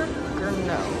electric or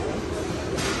no?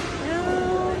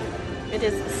 No, it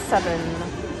is 7.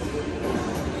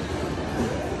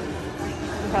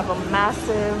 We have a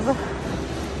massive,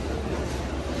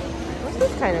 this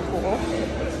is kind of cool,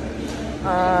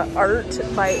 art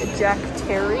by Jack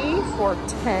Terry for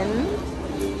 10.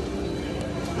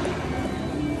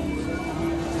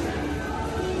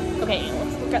 Okay,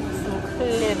 let's look at some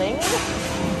clothing.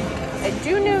 I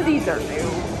do know these are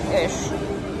new-ish.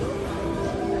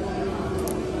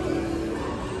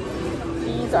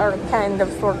 These are kind of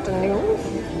sort of new.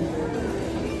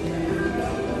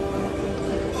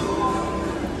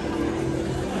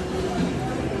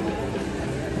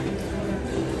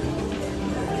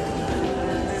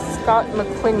 Scott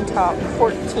McClintock,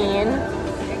 14.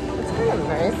 It's kind of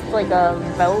nice. It's like a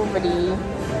velvety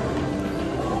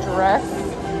dress.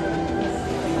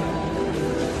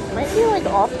 Might be like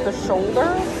off the shoulder. I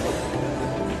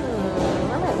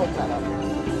might look that up.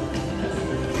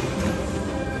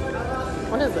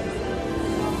 What is it?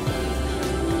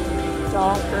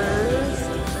 Dockers.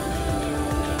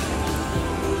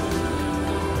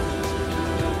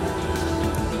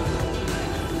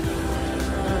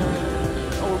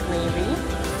 Old Navy.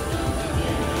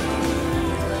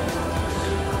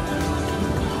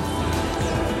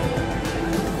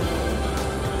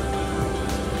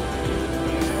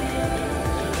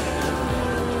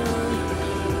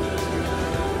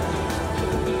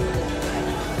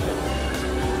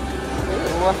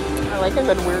 I like a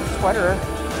good weird sweater.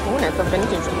 Oh, and it's a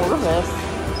vintage Orvis.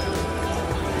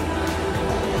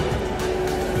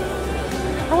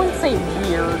 I wouldn't say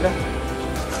weird.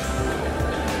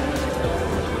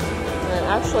 It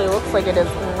actually looks like it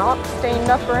is not stained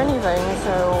up or anything,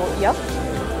 so yep.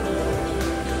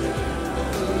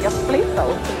 Yes, please,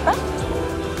 I'll take that.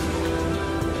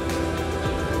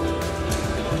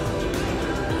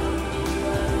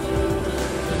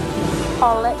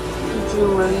 Paulette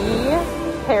Julie.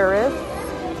 Paris.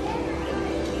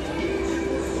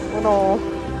 Little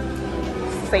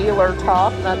sailor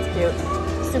top. That's cute.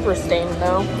 Super stained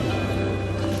though.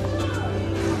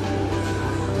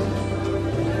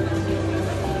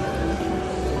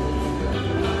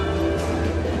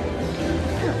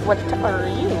 What are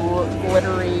you?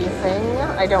 Glittery thing?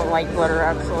 I don't like glitter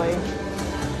actually.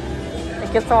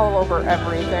 It gets all over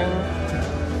everything.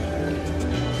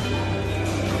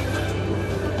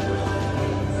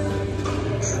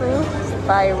 Truth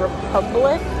by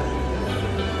Republic.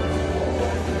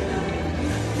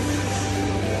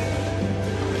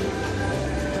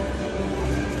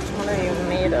 What are you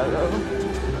made of?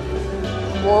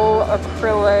 Wool,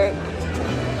 acrylic,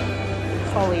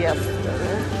 polyester.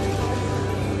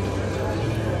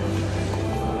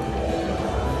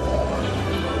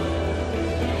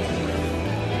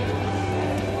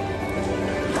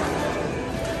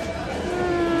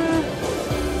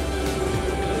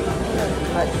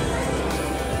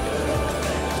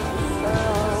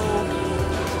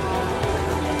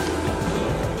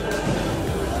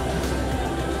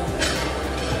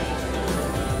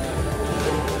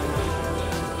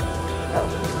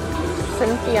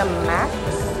 Cynthia Max.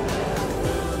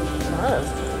 That is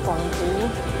funky.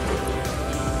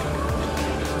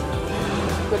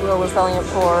 Goodwill was selling it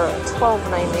for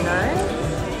 $12.99.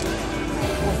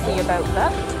 We'll see about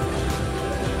that.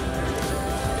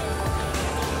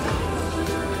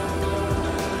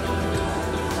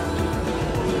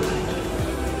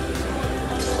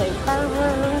 Safe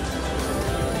Harbor.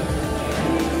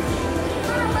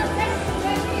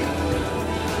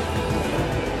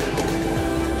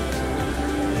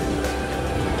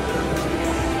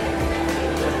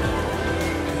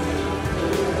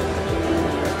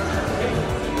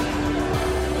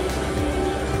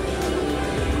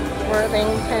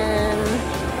 Worthington.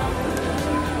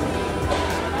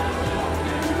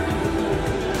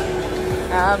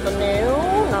 Avenue.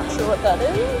 Not sure what that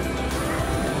is.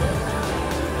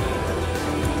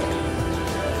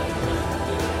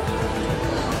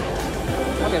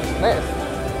 What is this?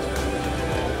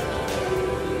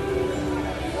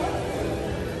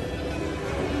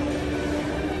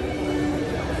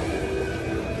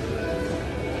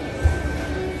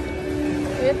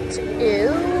 It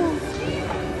is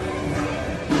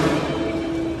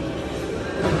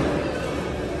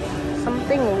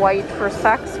white for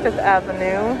Saks Fifth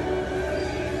Avenue.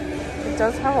 It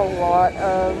does have a lot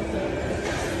of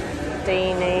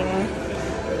staining.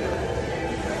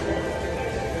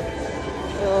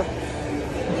 Ugh.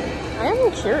 I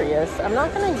am curious. I'm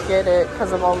not gonna get it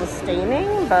because of all the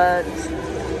staining, but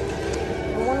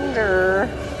I wonder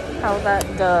how that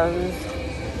does.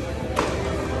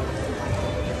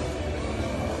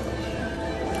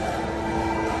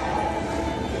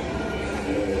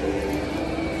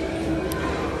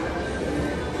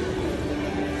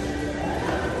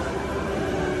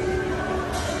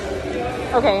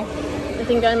 Okay, I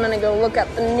think I'm gonna go look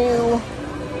at the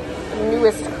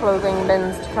newest clothing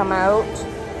bins to come out.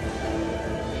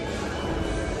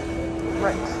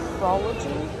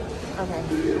 Retrology? Okay,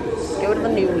 go to the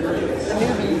newbies.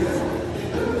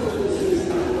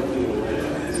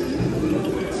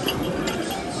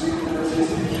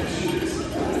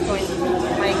 Going to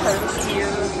put my coats here.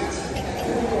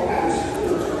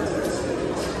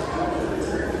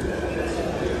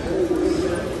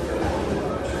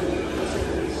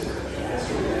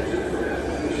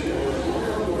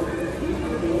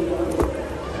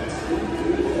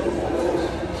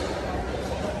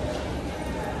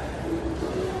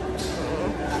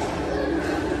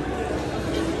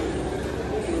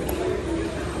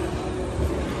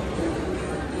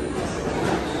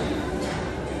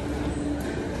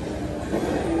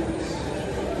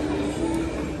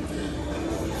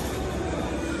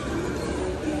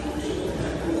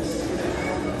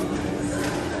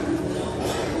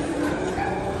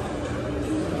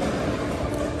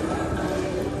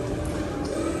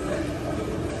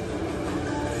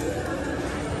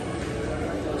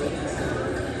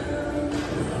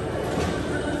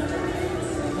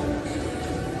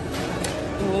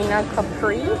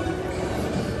 Capri.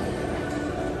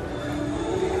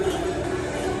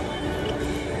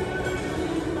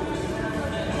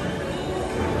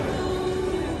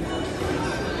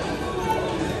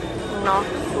 Knox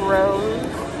Rose.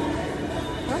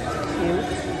 That's cute.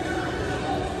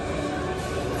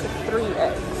 It's a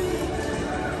 3X.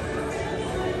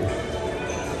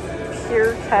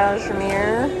 Pure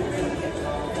Cashmere.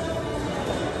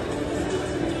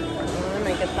 Let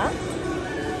me get that.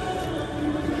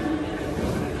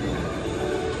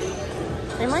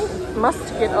 I must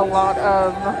get a lot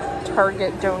of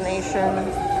Target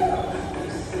donations.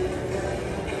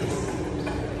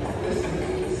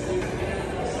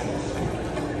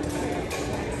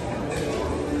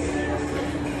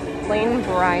 Lane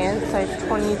Bryant, size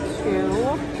 22.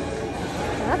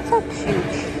 That's a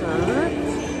cute shirt.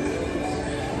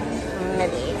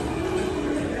 Midi.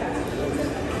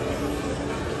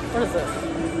 What is this?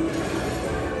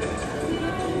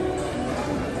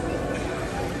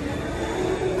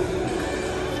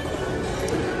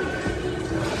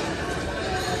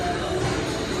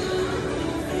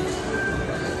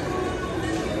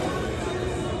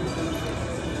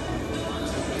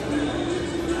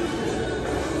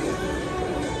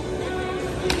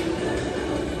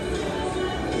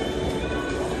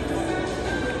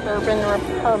 Urban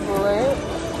Republic.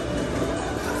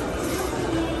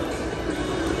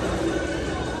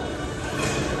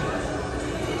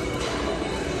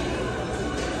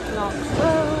 Knox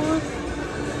Rose.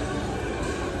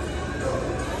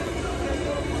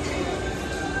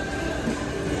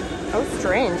 Oh,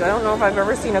 strange. I don't know if I've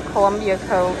ever seen a Columbia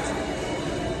coat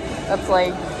that's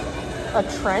like a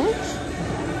trench.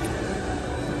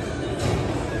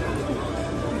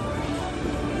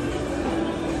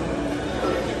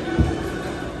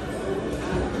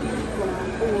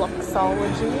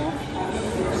 Luxology.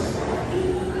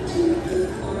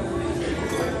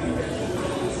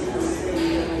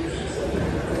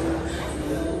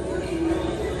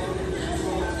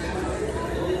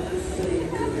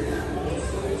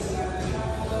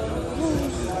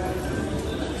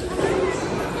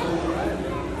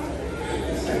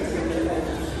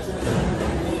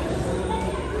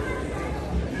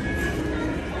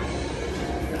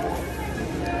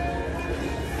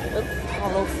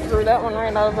 Almost threw that one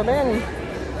right out of the bin.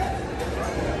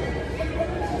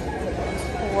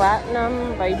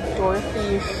 Platinum by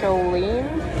Dorothy Cholene.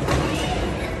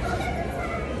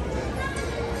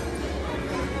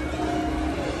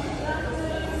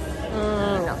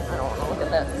 No, I don't want to look at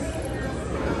that.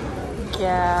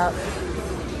 Gap.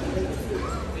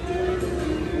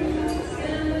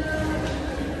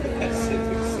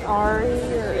 Ari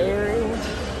or Aerie.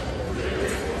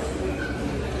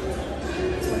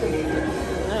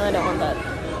 No, I don't want that.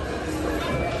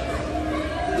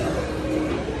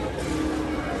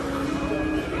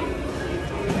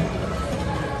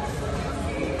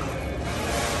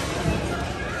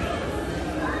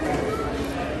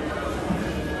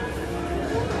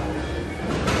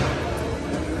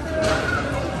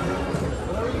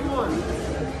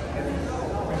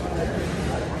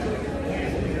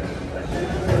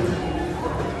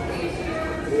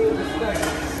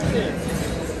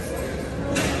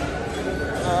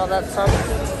 that sucks.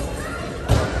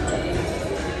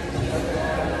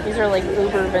 These are like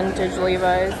uber vintage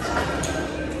Levi's.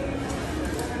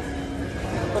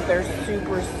 But they're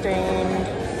super stained.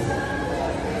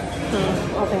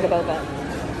 I'll think about that.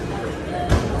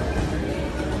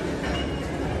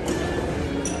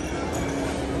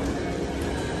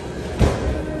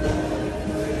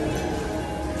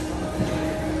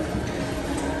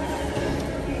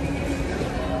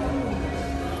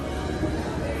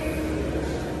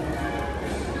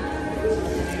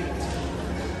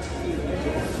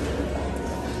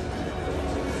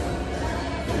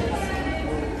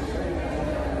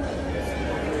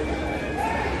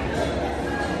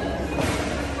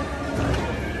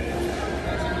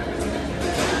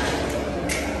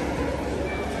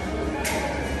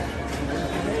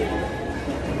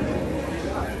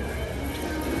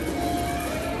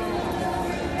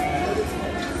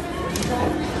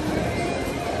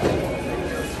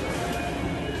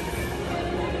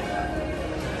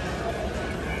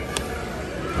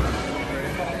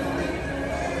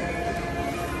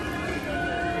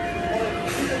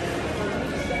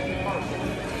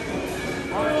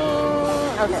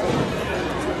 Okay.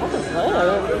 What is that?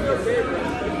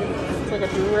 It's like a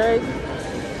do-rag.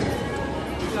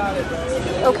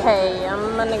 Okay,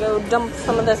 I'm gonna go dump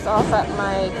some of this off at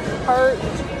my cart.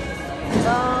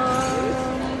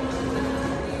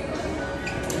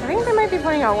 I think they might be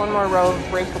putting out one more row of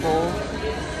Breakable.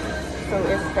 So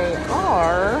if they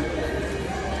are,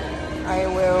 I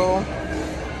will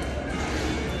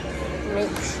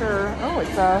make sure. Oh,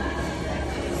 it's a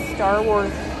Star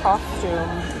Wars costume.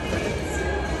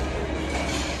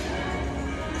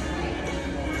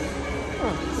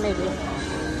 Maybe.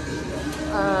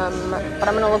 But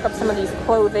I'm gonna look up some of these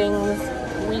clothings,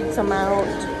 weed some out,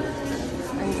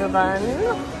 and then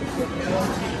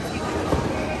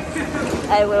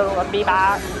I will be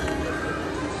back.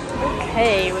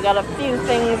 Okay, we got a few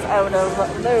things out of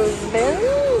those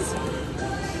bins.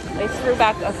 I threw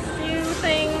back a few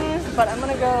things, but I'm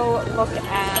gonna go look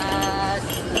at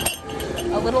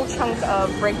a little chunk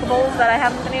of Breakables that I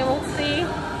haven't been able to see.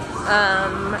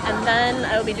 And then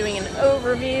I'll be doing an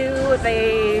overview.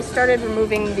 They started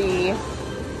removing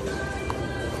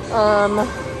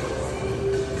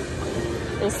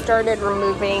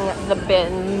the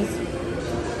bins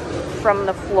from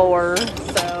the floor,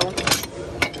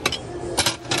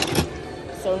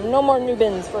 so no more new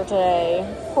bins for today.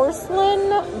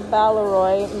 Porcelain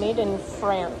Balleroy, made in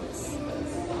France.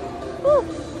 Oh,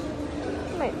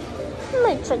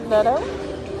 might check that out.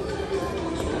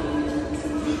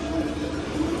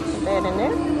 That in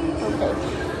there? Okay.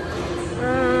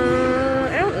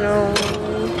 I don't know.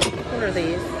 What are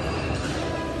these?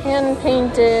 Hand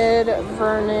painted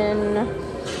Vernon,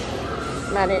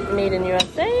 made in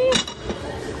USA.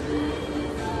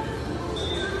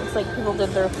 Looks like people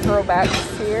did their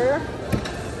throwbacks here.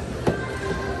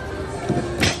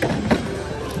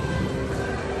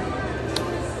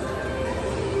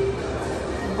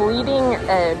 Bleeding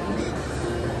Edge.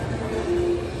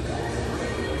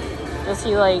 Does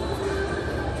he like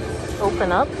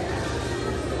open up?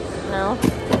 No.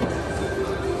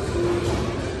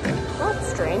 Oh, that's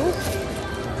strange.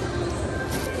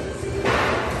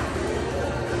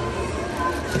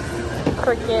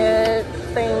 Cricket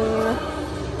thing.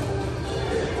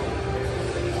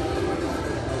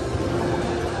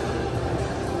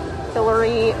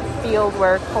 Hillary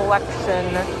Fieldwear collection,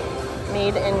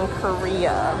 made in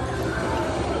Korea.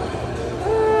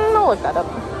 I'll look that up.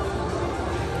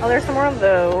 Oh, there's some more of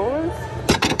those.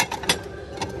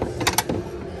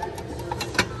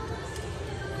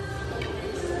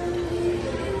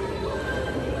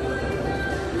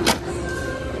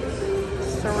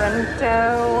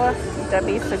 Sorrento,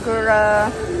 Debbie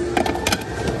Segura.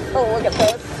 Oh, look at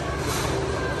this.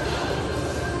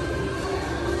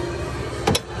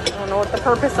 I don't know what the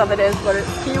purpose of it is, but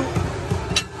it's cute.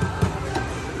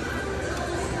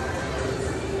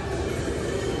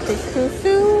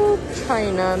 Kikusu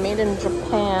China, made in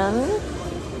Japan.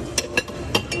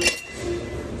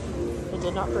 It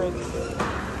did not break.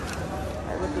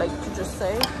 I would like to just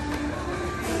say.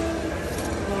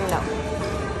 No.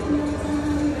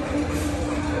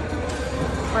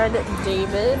 Fred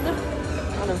David.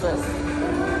 What is this?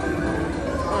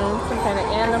 Some kind of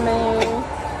anime.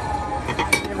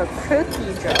 We have a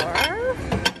cookie jar.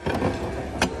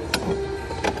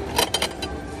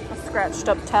 A scratched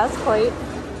up task plate.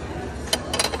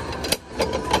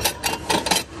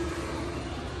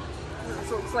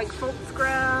 Like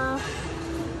photograph.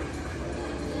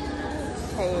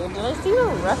 Okay, did I see the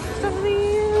rest of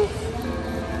these?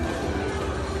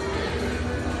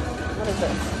 What is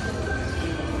this?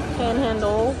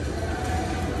 Panhandle.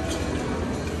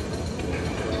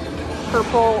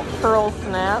 purple pearl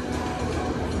snap.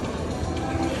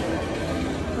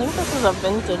 I think this is a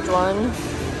vintage one.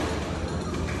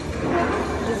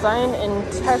 Designed in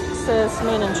Texas,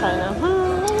 made in China.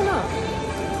 Maybe not.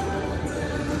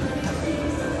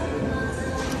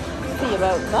 See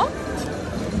about that.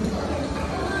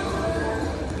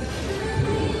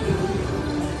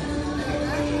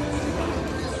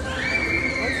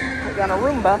 We got a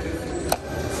Roomba.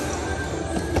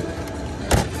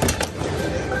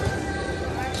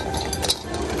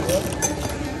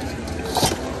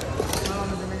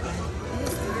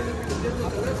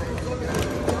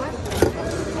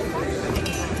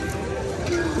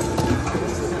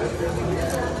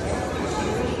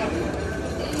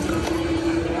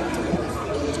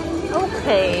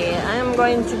 Okay, I am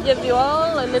going to give you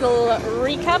all a little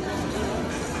recap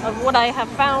of what I have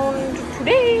found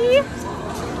today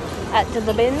at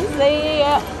the bins. They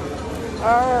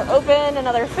are open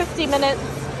another 50 minutes,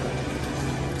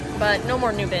 but no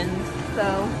more new bins. So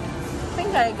I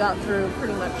think I got through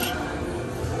pretty much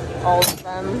all of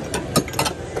them.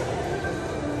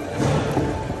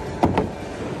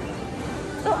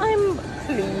 So I'm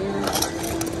pleased.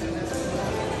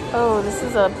 Oh, this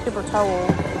is a paper towel.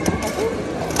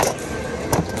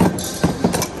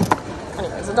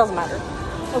 Anyways, it doesn't matter.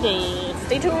 Okay,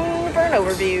 stay tuned for an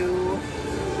overview.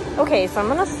 Okay, so I'm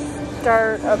gonna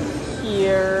start up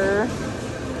here.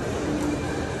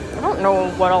 I don't know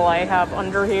what all I have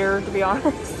under here, to be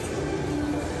honest.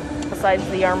 Besides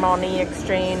the Armani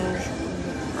Exchange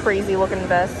crazy looking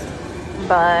vest.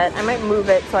 But I might move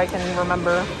it so I can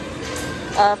remember.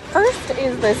 First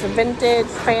is this vintage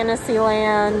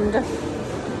Fantasyland.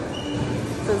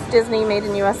 This is Disney made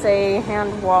in USA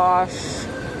hand wash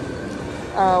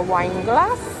wine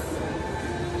glass.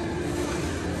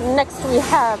 Next we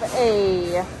have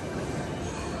a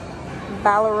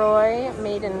Balleroy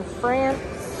made in France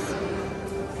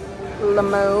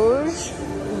Limoges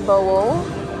bowl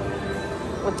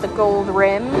with the gold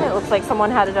rim. It looks like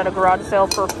someone had it at a garage sale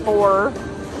for $4.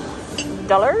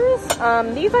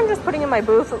 These I'm just putting in my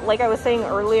booth. Like I was saying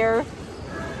earlier,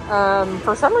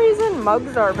 for some reason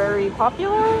mugs are very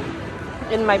popular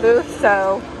in my booth,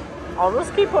 so I'll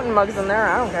just keep putting mugs in there.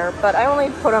 I don't care, but I only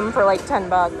put them for like $10.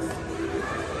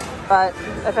 But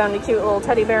I found a cute little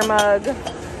teddy bear mug,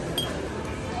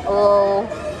 a little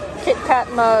Kit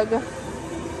Kat mug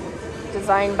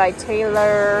designed by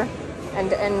Taylor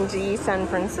and NG San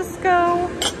Francisco,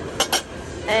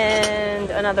 and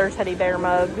another teddy bear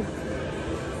mug.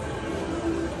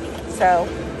 So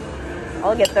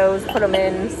I'll get those, put them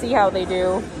in, see how they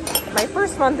do. My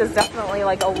first month is definitely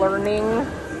like a learning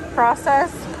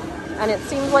process, and it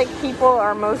seems like people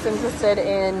are most interested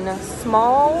in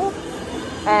small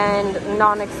and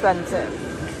non-expensive.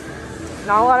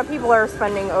 Not a lot of people are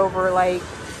spending over like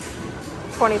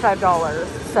 $25,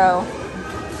 so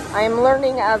I'm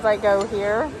learning as I go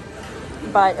here,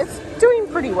 but it's doing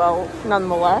pretty well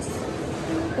nonetheless.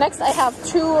 Next I have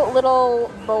two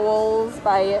little bowls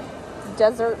by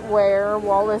Desert Wear,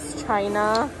 Wallace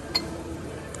China.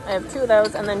 I have two of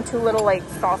those, and then two little like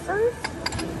saucers.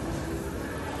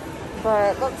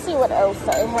 But let's see what else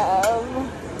I have.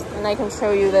 And I can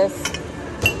show you this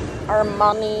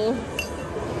Armani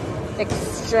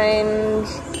Exchange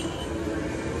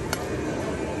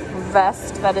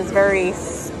vest that is very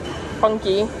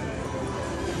funky.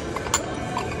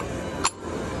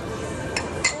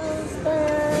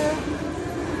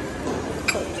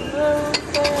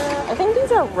 I think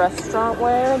these are restaurant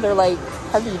wear. They're like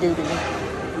heavy duty.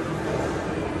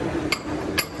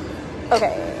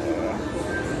 Okay.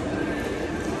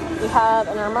 We have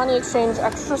an Armani Exchange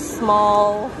extra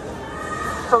small,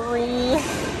 furry,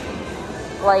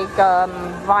 like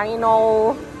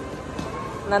vinyl.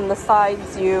 And then the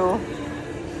sides you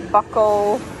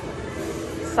buckle,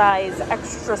 size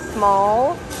extra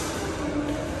small.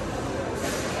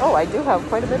 Oh, I do have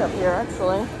quite a bit up here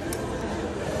actually.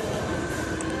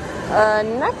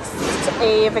 Next,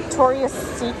 a Victoria's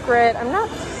Secret. I'm not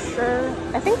sure.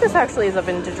 I think this actually is a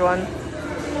vintage one.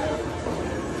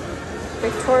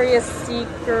 Victoria's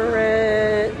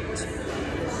Secret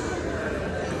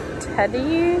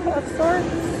teddy of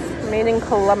sorts. Made in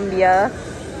Colombia.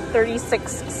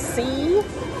 36C.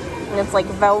 And it's like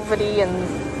velvety and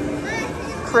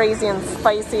crazy and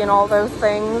spicy and all those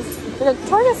things. The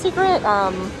Victoria's Secret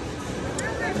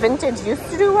vintage used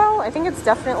to do well. I think it's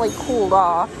definitely cooled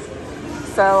off.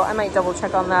 So I might double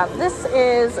check on that. This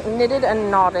is knitted and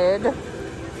knotted.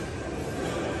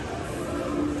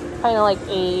 Kind of like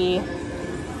a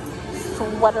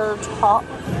sweater top.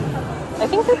 I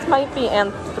think this might be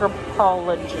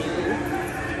Anthropology.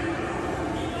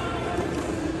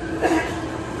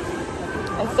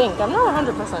 I think. I'm not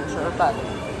 100% sure, but...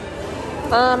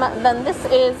 then this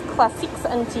is Classiques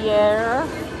Entière.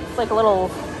 It's like a little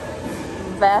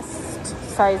vest,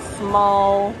 size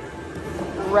small,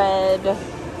 red,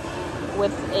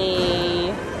 with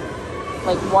a,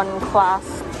 like, one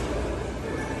clasp.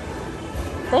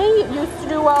 They used to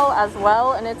do well as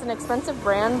well, and it's an expensive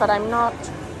brand, but I'm not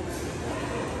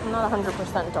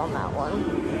 100% on that one.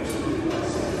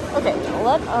 Okay,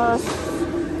 let us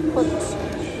put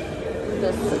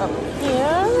this up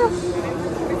here.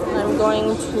 I'm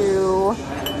going to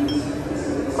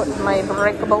put my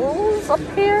breakables up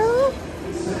here.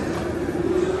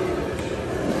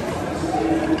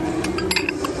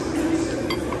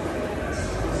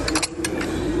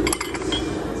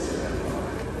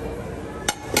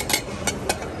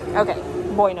 Okay,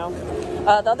 bueno.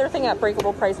 The other thing at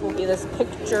breakable price will be this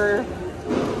picture.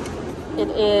 It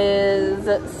is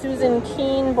Susan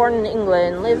Keane, born in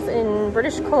England, lives in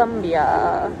British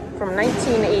Columbia, from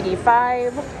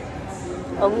 1985.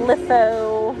 A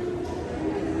litho.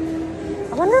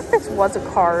 I wonder if this was a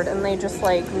card and they just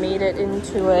like made it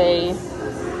into a,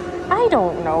 I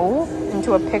don't know,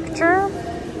 into a picture.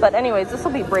 But anyways, this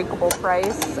will be breakable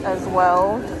price as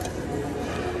well.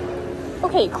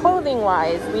 Okay,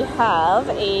 clothing-wise, we have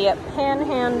a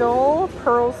panhandle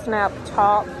pearl snap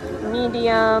top,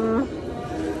 medium,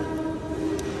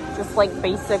 just like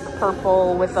basic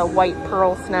purple with a white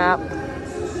pearl snap.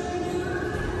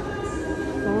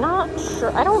 Not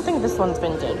sure, I don't think this one's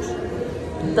vintage.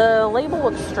 The label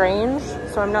looks strange,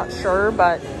 so I'm not sure,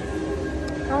 but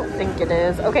I don't think it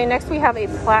is. Okay, next we have a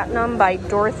platinum by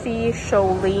Dorothy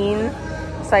Cholene,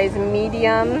 size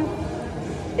medium.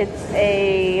 It's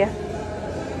a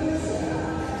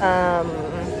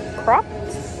crop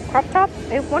top.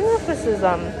 I wonder if this is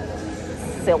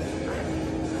silk.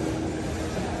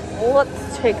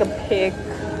 Let's take a pic.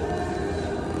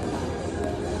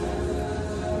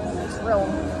 It's real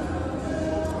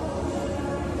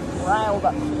riled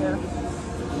up here.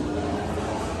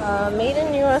 Made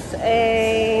in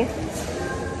USA.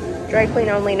 Dry clean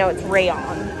only. No, it's rayon.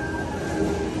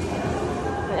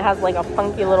 And it has like a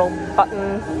funky little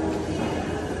button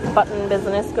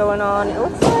business going on. It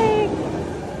looks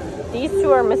like these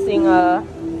two are missing a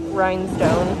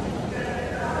rhinestone,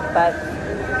 but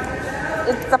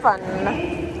it's a fun.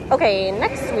 Okay,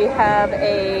 next we have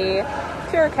a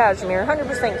pure cashmere,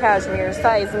 100% cashmere,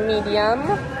 size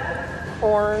medium,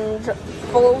 orange,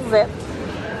 full zip,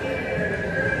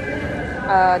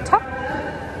 top.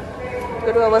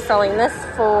 Goodwill was selling this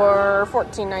for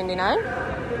 $14.99.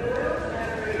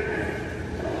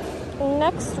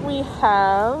 Next we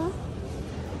have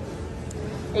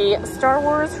a Star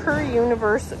Wars Her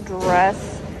Universe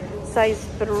dress, size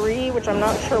 3, which I'm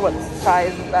not sure what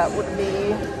size that would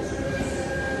be.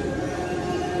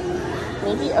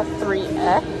 Maybe a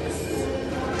 3X?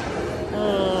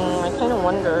 I kind of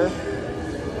wonder.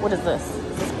 What is this?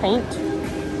 Is this paint?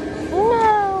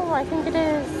 No, I think it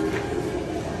is.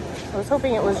 I was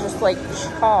hoping it was just like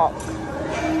chalk.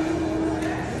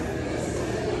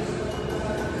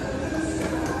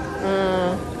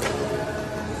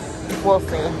 We'll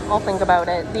see. I'll think about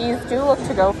it. These do look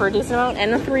to go for a decent amount,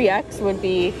 and a 3X would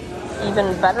be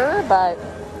even better, but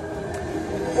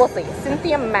we'll see.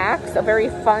 Cynthia Max, a very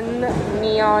fun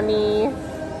neon-y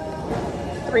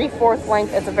 3/4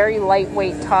 length. It's a very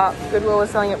lightweight top. Goodwill is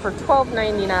selling it for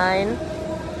 $12.99.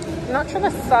 I'm not sure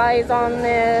the size on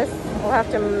this. We'll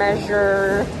have to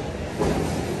measure,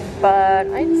 but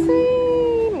I'd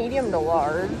say medium to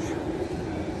large.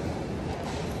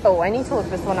 Oh, I need to look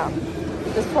this one up.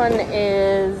 This one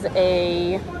is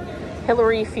a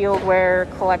Hillary Fieldwear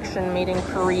collection made in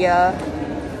Korea.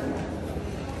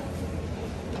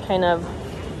 Kind of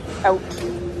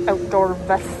outdoor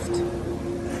vest.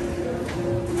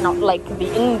 Not like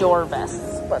the indoor vest,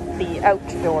 but the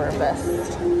outdoor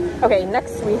vest. Okay,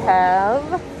 next we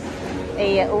have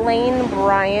a Lane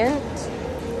Bryant,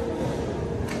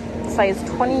 size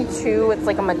 22. It's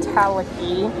like a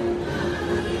metallic-y.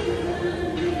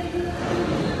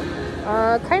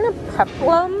 Kind of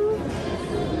peplum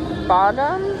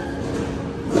bottom.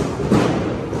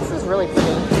 This is really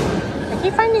pretty. I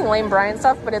keep finding Lane Bryant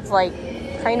stuff, but it's like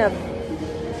kind of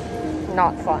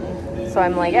not fun. So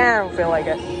I'm like, I don't feel like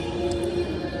it.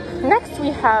 Next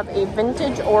we have a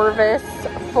vintage Orvis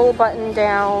full button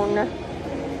down.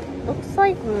 Looks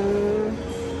like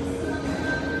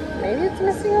maybe it's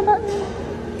missing a button.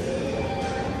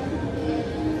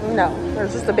 No,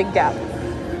 there's just a big gap.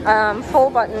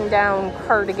 Full button down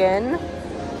cardigan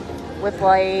with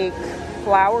like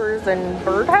flowers and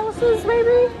birdhouses,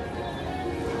 maybe.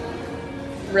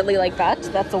 Really like that.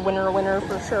 That's a winner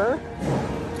for sure.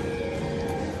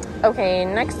 Okay,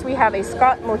 next we have a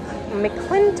Scott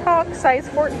McClintock size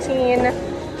 14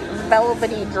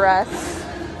 velvety dress.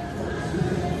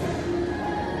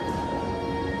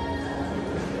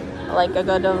 Like a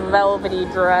good velvety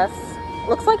dress.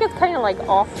 Looks like it's kind of like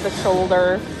off the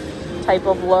shoulder type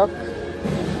of look.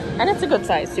 And it's a good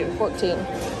size too, 14.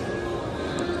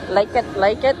 Like it,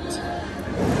 like it.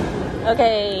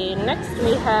 Okay, next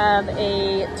we have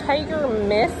a Tiger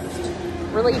Mist.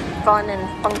 Really fun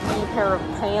and funky pair of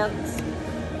pants.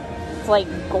 It's like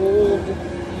gold,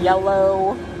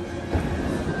 yellow.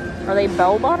 Are they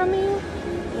bell-bottoming?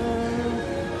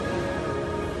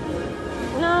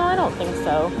 No, I don't think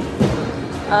so.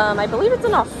 I believe it's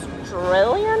an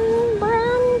Australian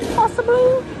brand,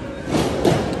 possibly.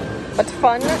 But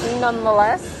fun,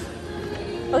 nonetheless.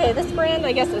 Okay, this brand,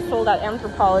 I guess, is sold at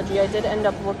Anthropologie. I did end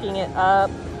up looking it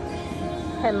up.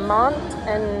 Hemant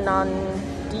and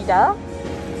Nandita.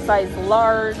 Size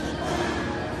large.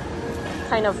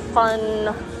 Kind of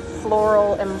fun,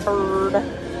 floral and bird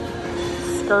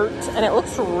skirt. And it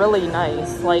looks really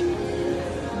nice. Like,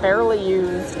 barely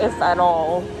used, if at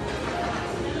all.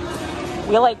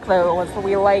 We like those.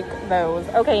 We like those.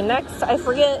 Okay, next, I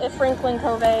forget if Franklin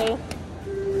Covey,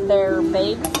 their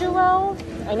bags do well.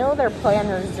 I know their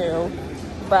planners do,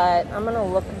 but I'm gonna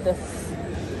look this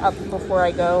up before I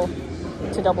go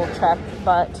to double check.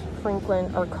 But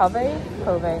Franklin or Covey,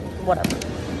 whatever.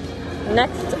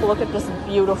 Next, look at this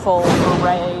beautiful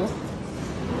array.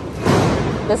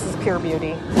 This is pure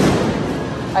beauty.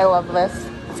 I love this.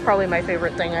 It's probably my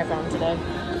favorite thing I found today.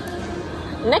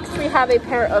 Next, we have a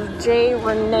pair of J.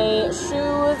 Renee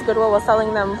shoes. Goodwill was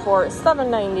selling them for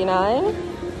 $7.99.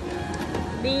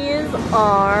 These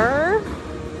are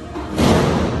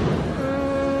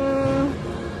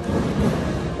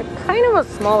kind of a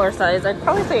smaller size. I'd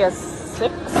probably say a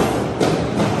 6.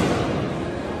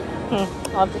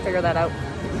 I'll have to figure that out.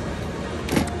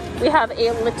 We have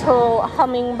a little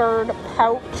hummingbird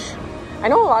pouch. I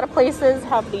know a lot of places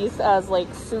have these as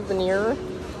like souvenir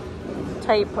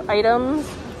type items.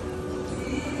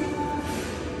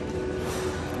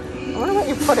 I wonder what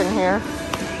you put in here.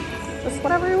 Just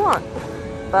whatever you want.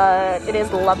 But it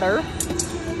is leather.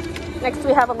 Next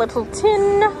we have a little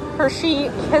tin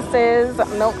Hershey Kisses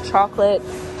milk chocolate.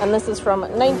 And this is from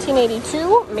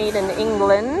 1982, made in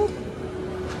England.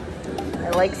 I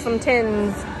like some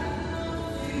tins.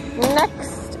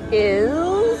 Next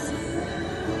is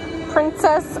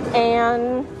Princess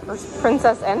Anne, or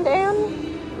Princess and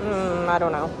Anne? I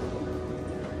don't know.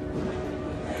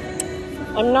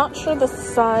 I'm not sure the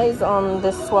size on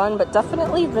this one, but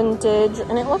definitely vintage,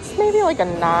 and it looks maybe like a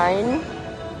 9,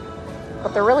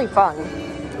 but they're really fun.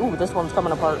 Ooh, this one's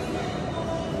coming apart.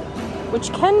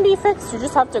 Which can be fixed, you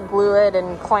just have to glue it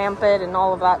and clamp it and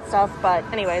all of that stuff, but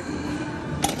anyways,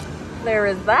 there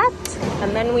is that.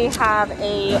 And then we have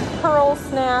a Pearl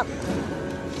Snap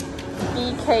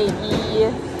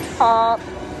EKE top,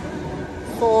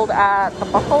 sold at the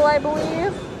Buckle, I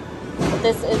believe.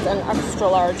 This is an extra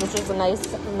large, which is a nice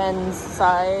men's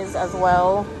size as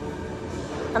well.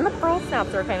 And the pearl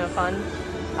snaps are kind of fun.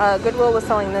 Goodwill was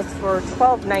selling this for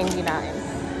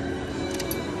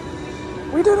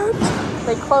 $12.99. We did it!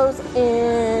 They close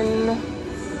in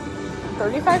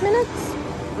 35 minutes.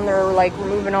 And they're like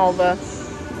removing all the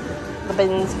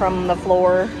bins from the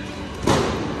floor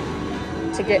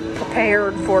to get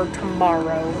prepared for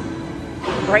tomorrow.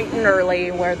 Bright and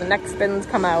early, where the next bins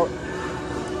come out.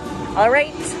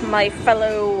 Alright, my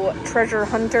fellow treasure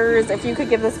hunters, if you could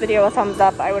give this video a thumbs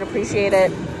up, I would appreciate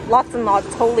it. Lots and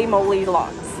lots, holy moly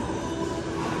lots.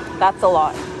 That's a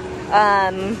lot.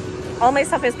 All my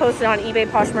stuff is posted on eBay,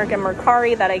 Poshmark, and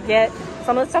Mercari that I get.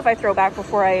 Some of the stuff I throw back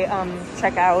before I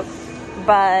check out,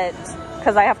 but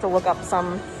because I have to look up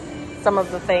some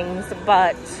of the things,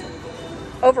 but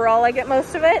overall I get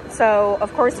most of it. So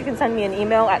of course you can send me an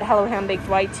email at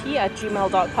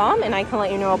hellohandbakedYT@gmail.com and I can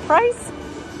let you know a price.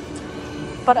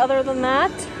 But other than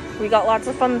that, we got lots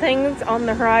of fun things on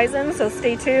the horizon, so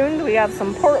stay tuned. We have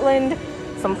some Portland,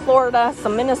 some Florida,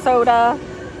 some Minnesota,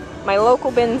 my local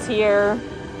bins here.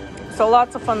 So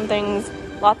lots of fun things,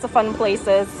 lots of fun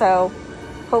places. So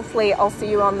hopefully I'll see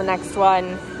you on the next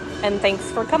one. And thanks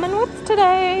for coming with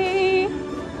today.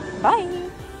 Bye.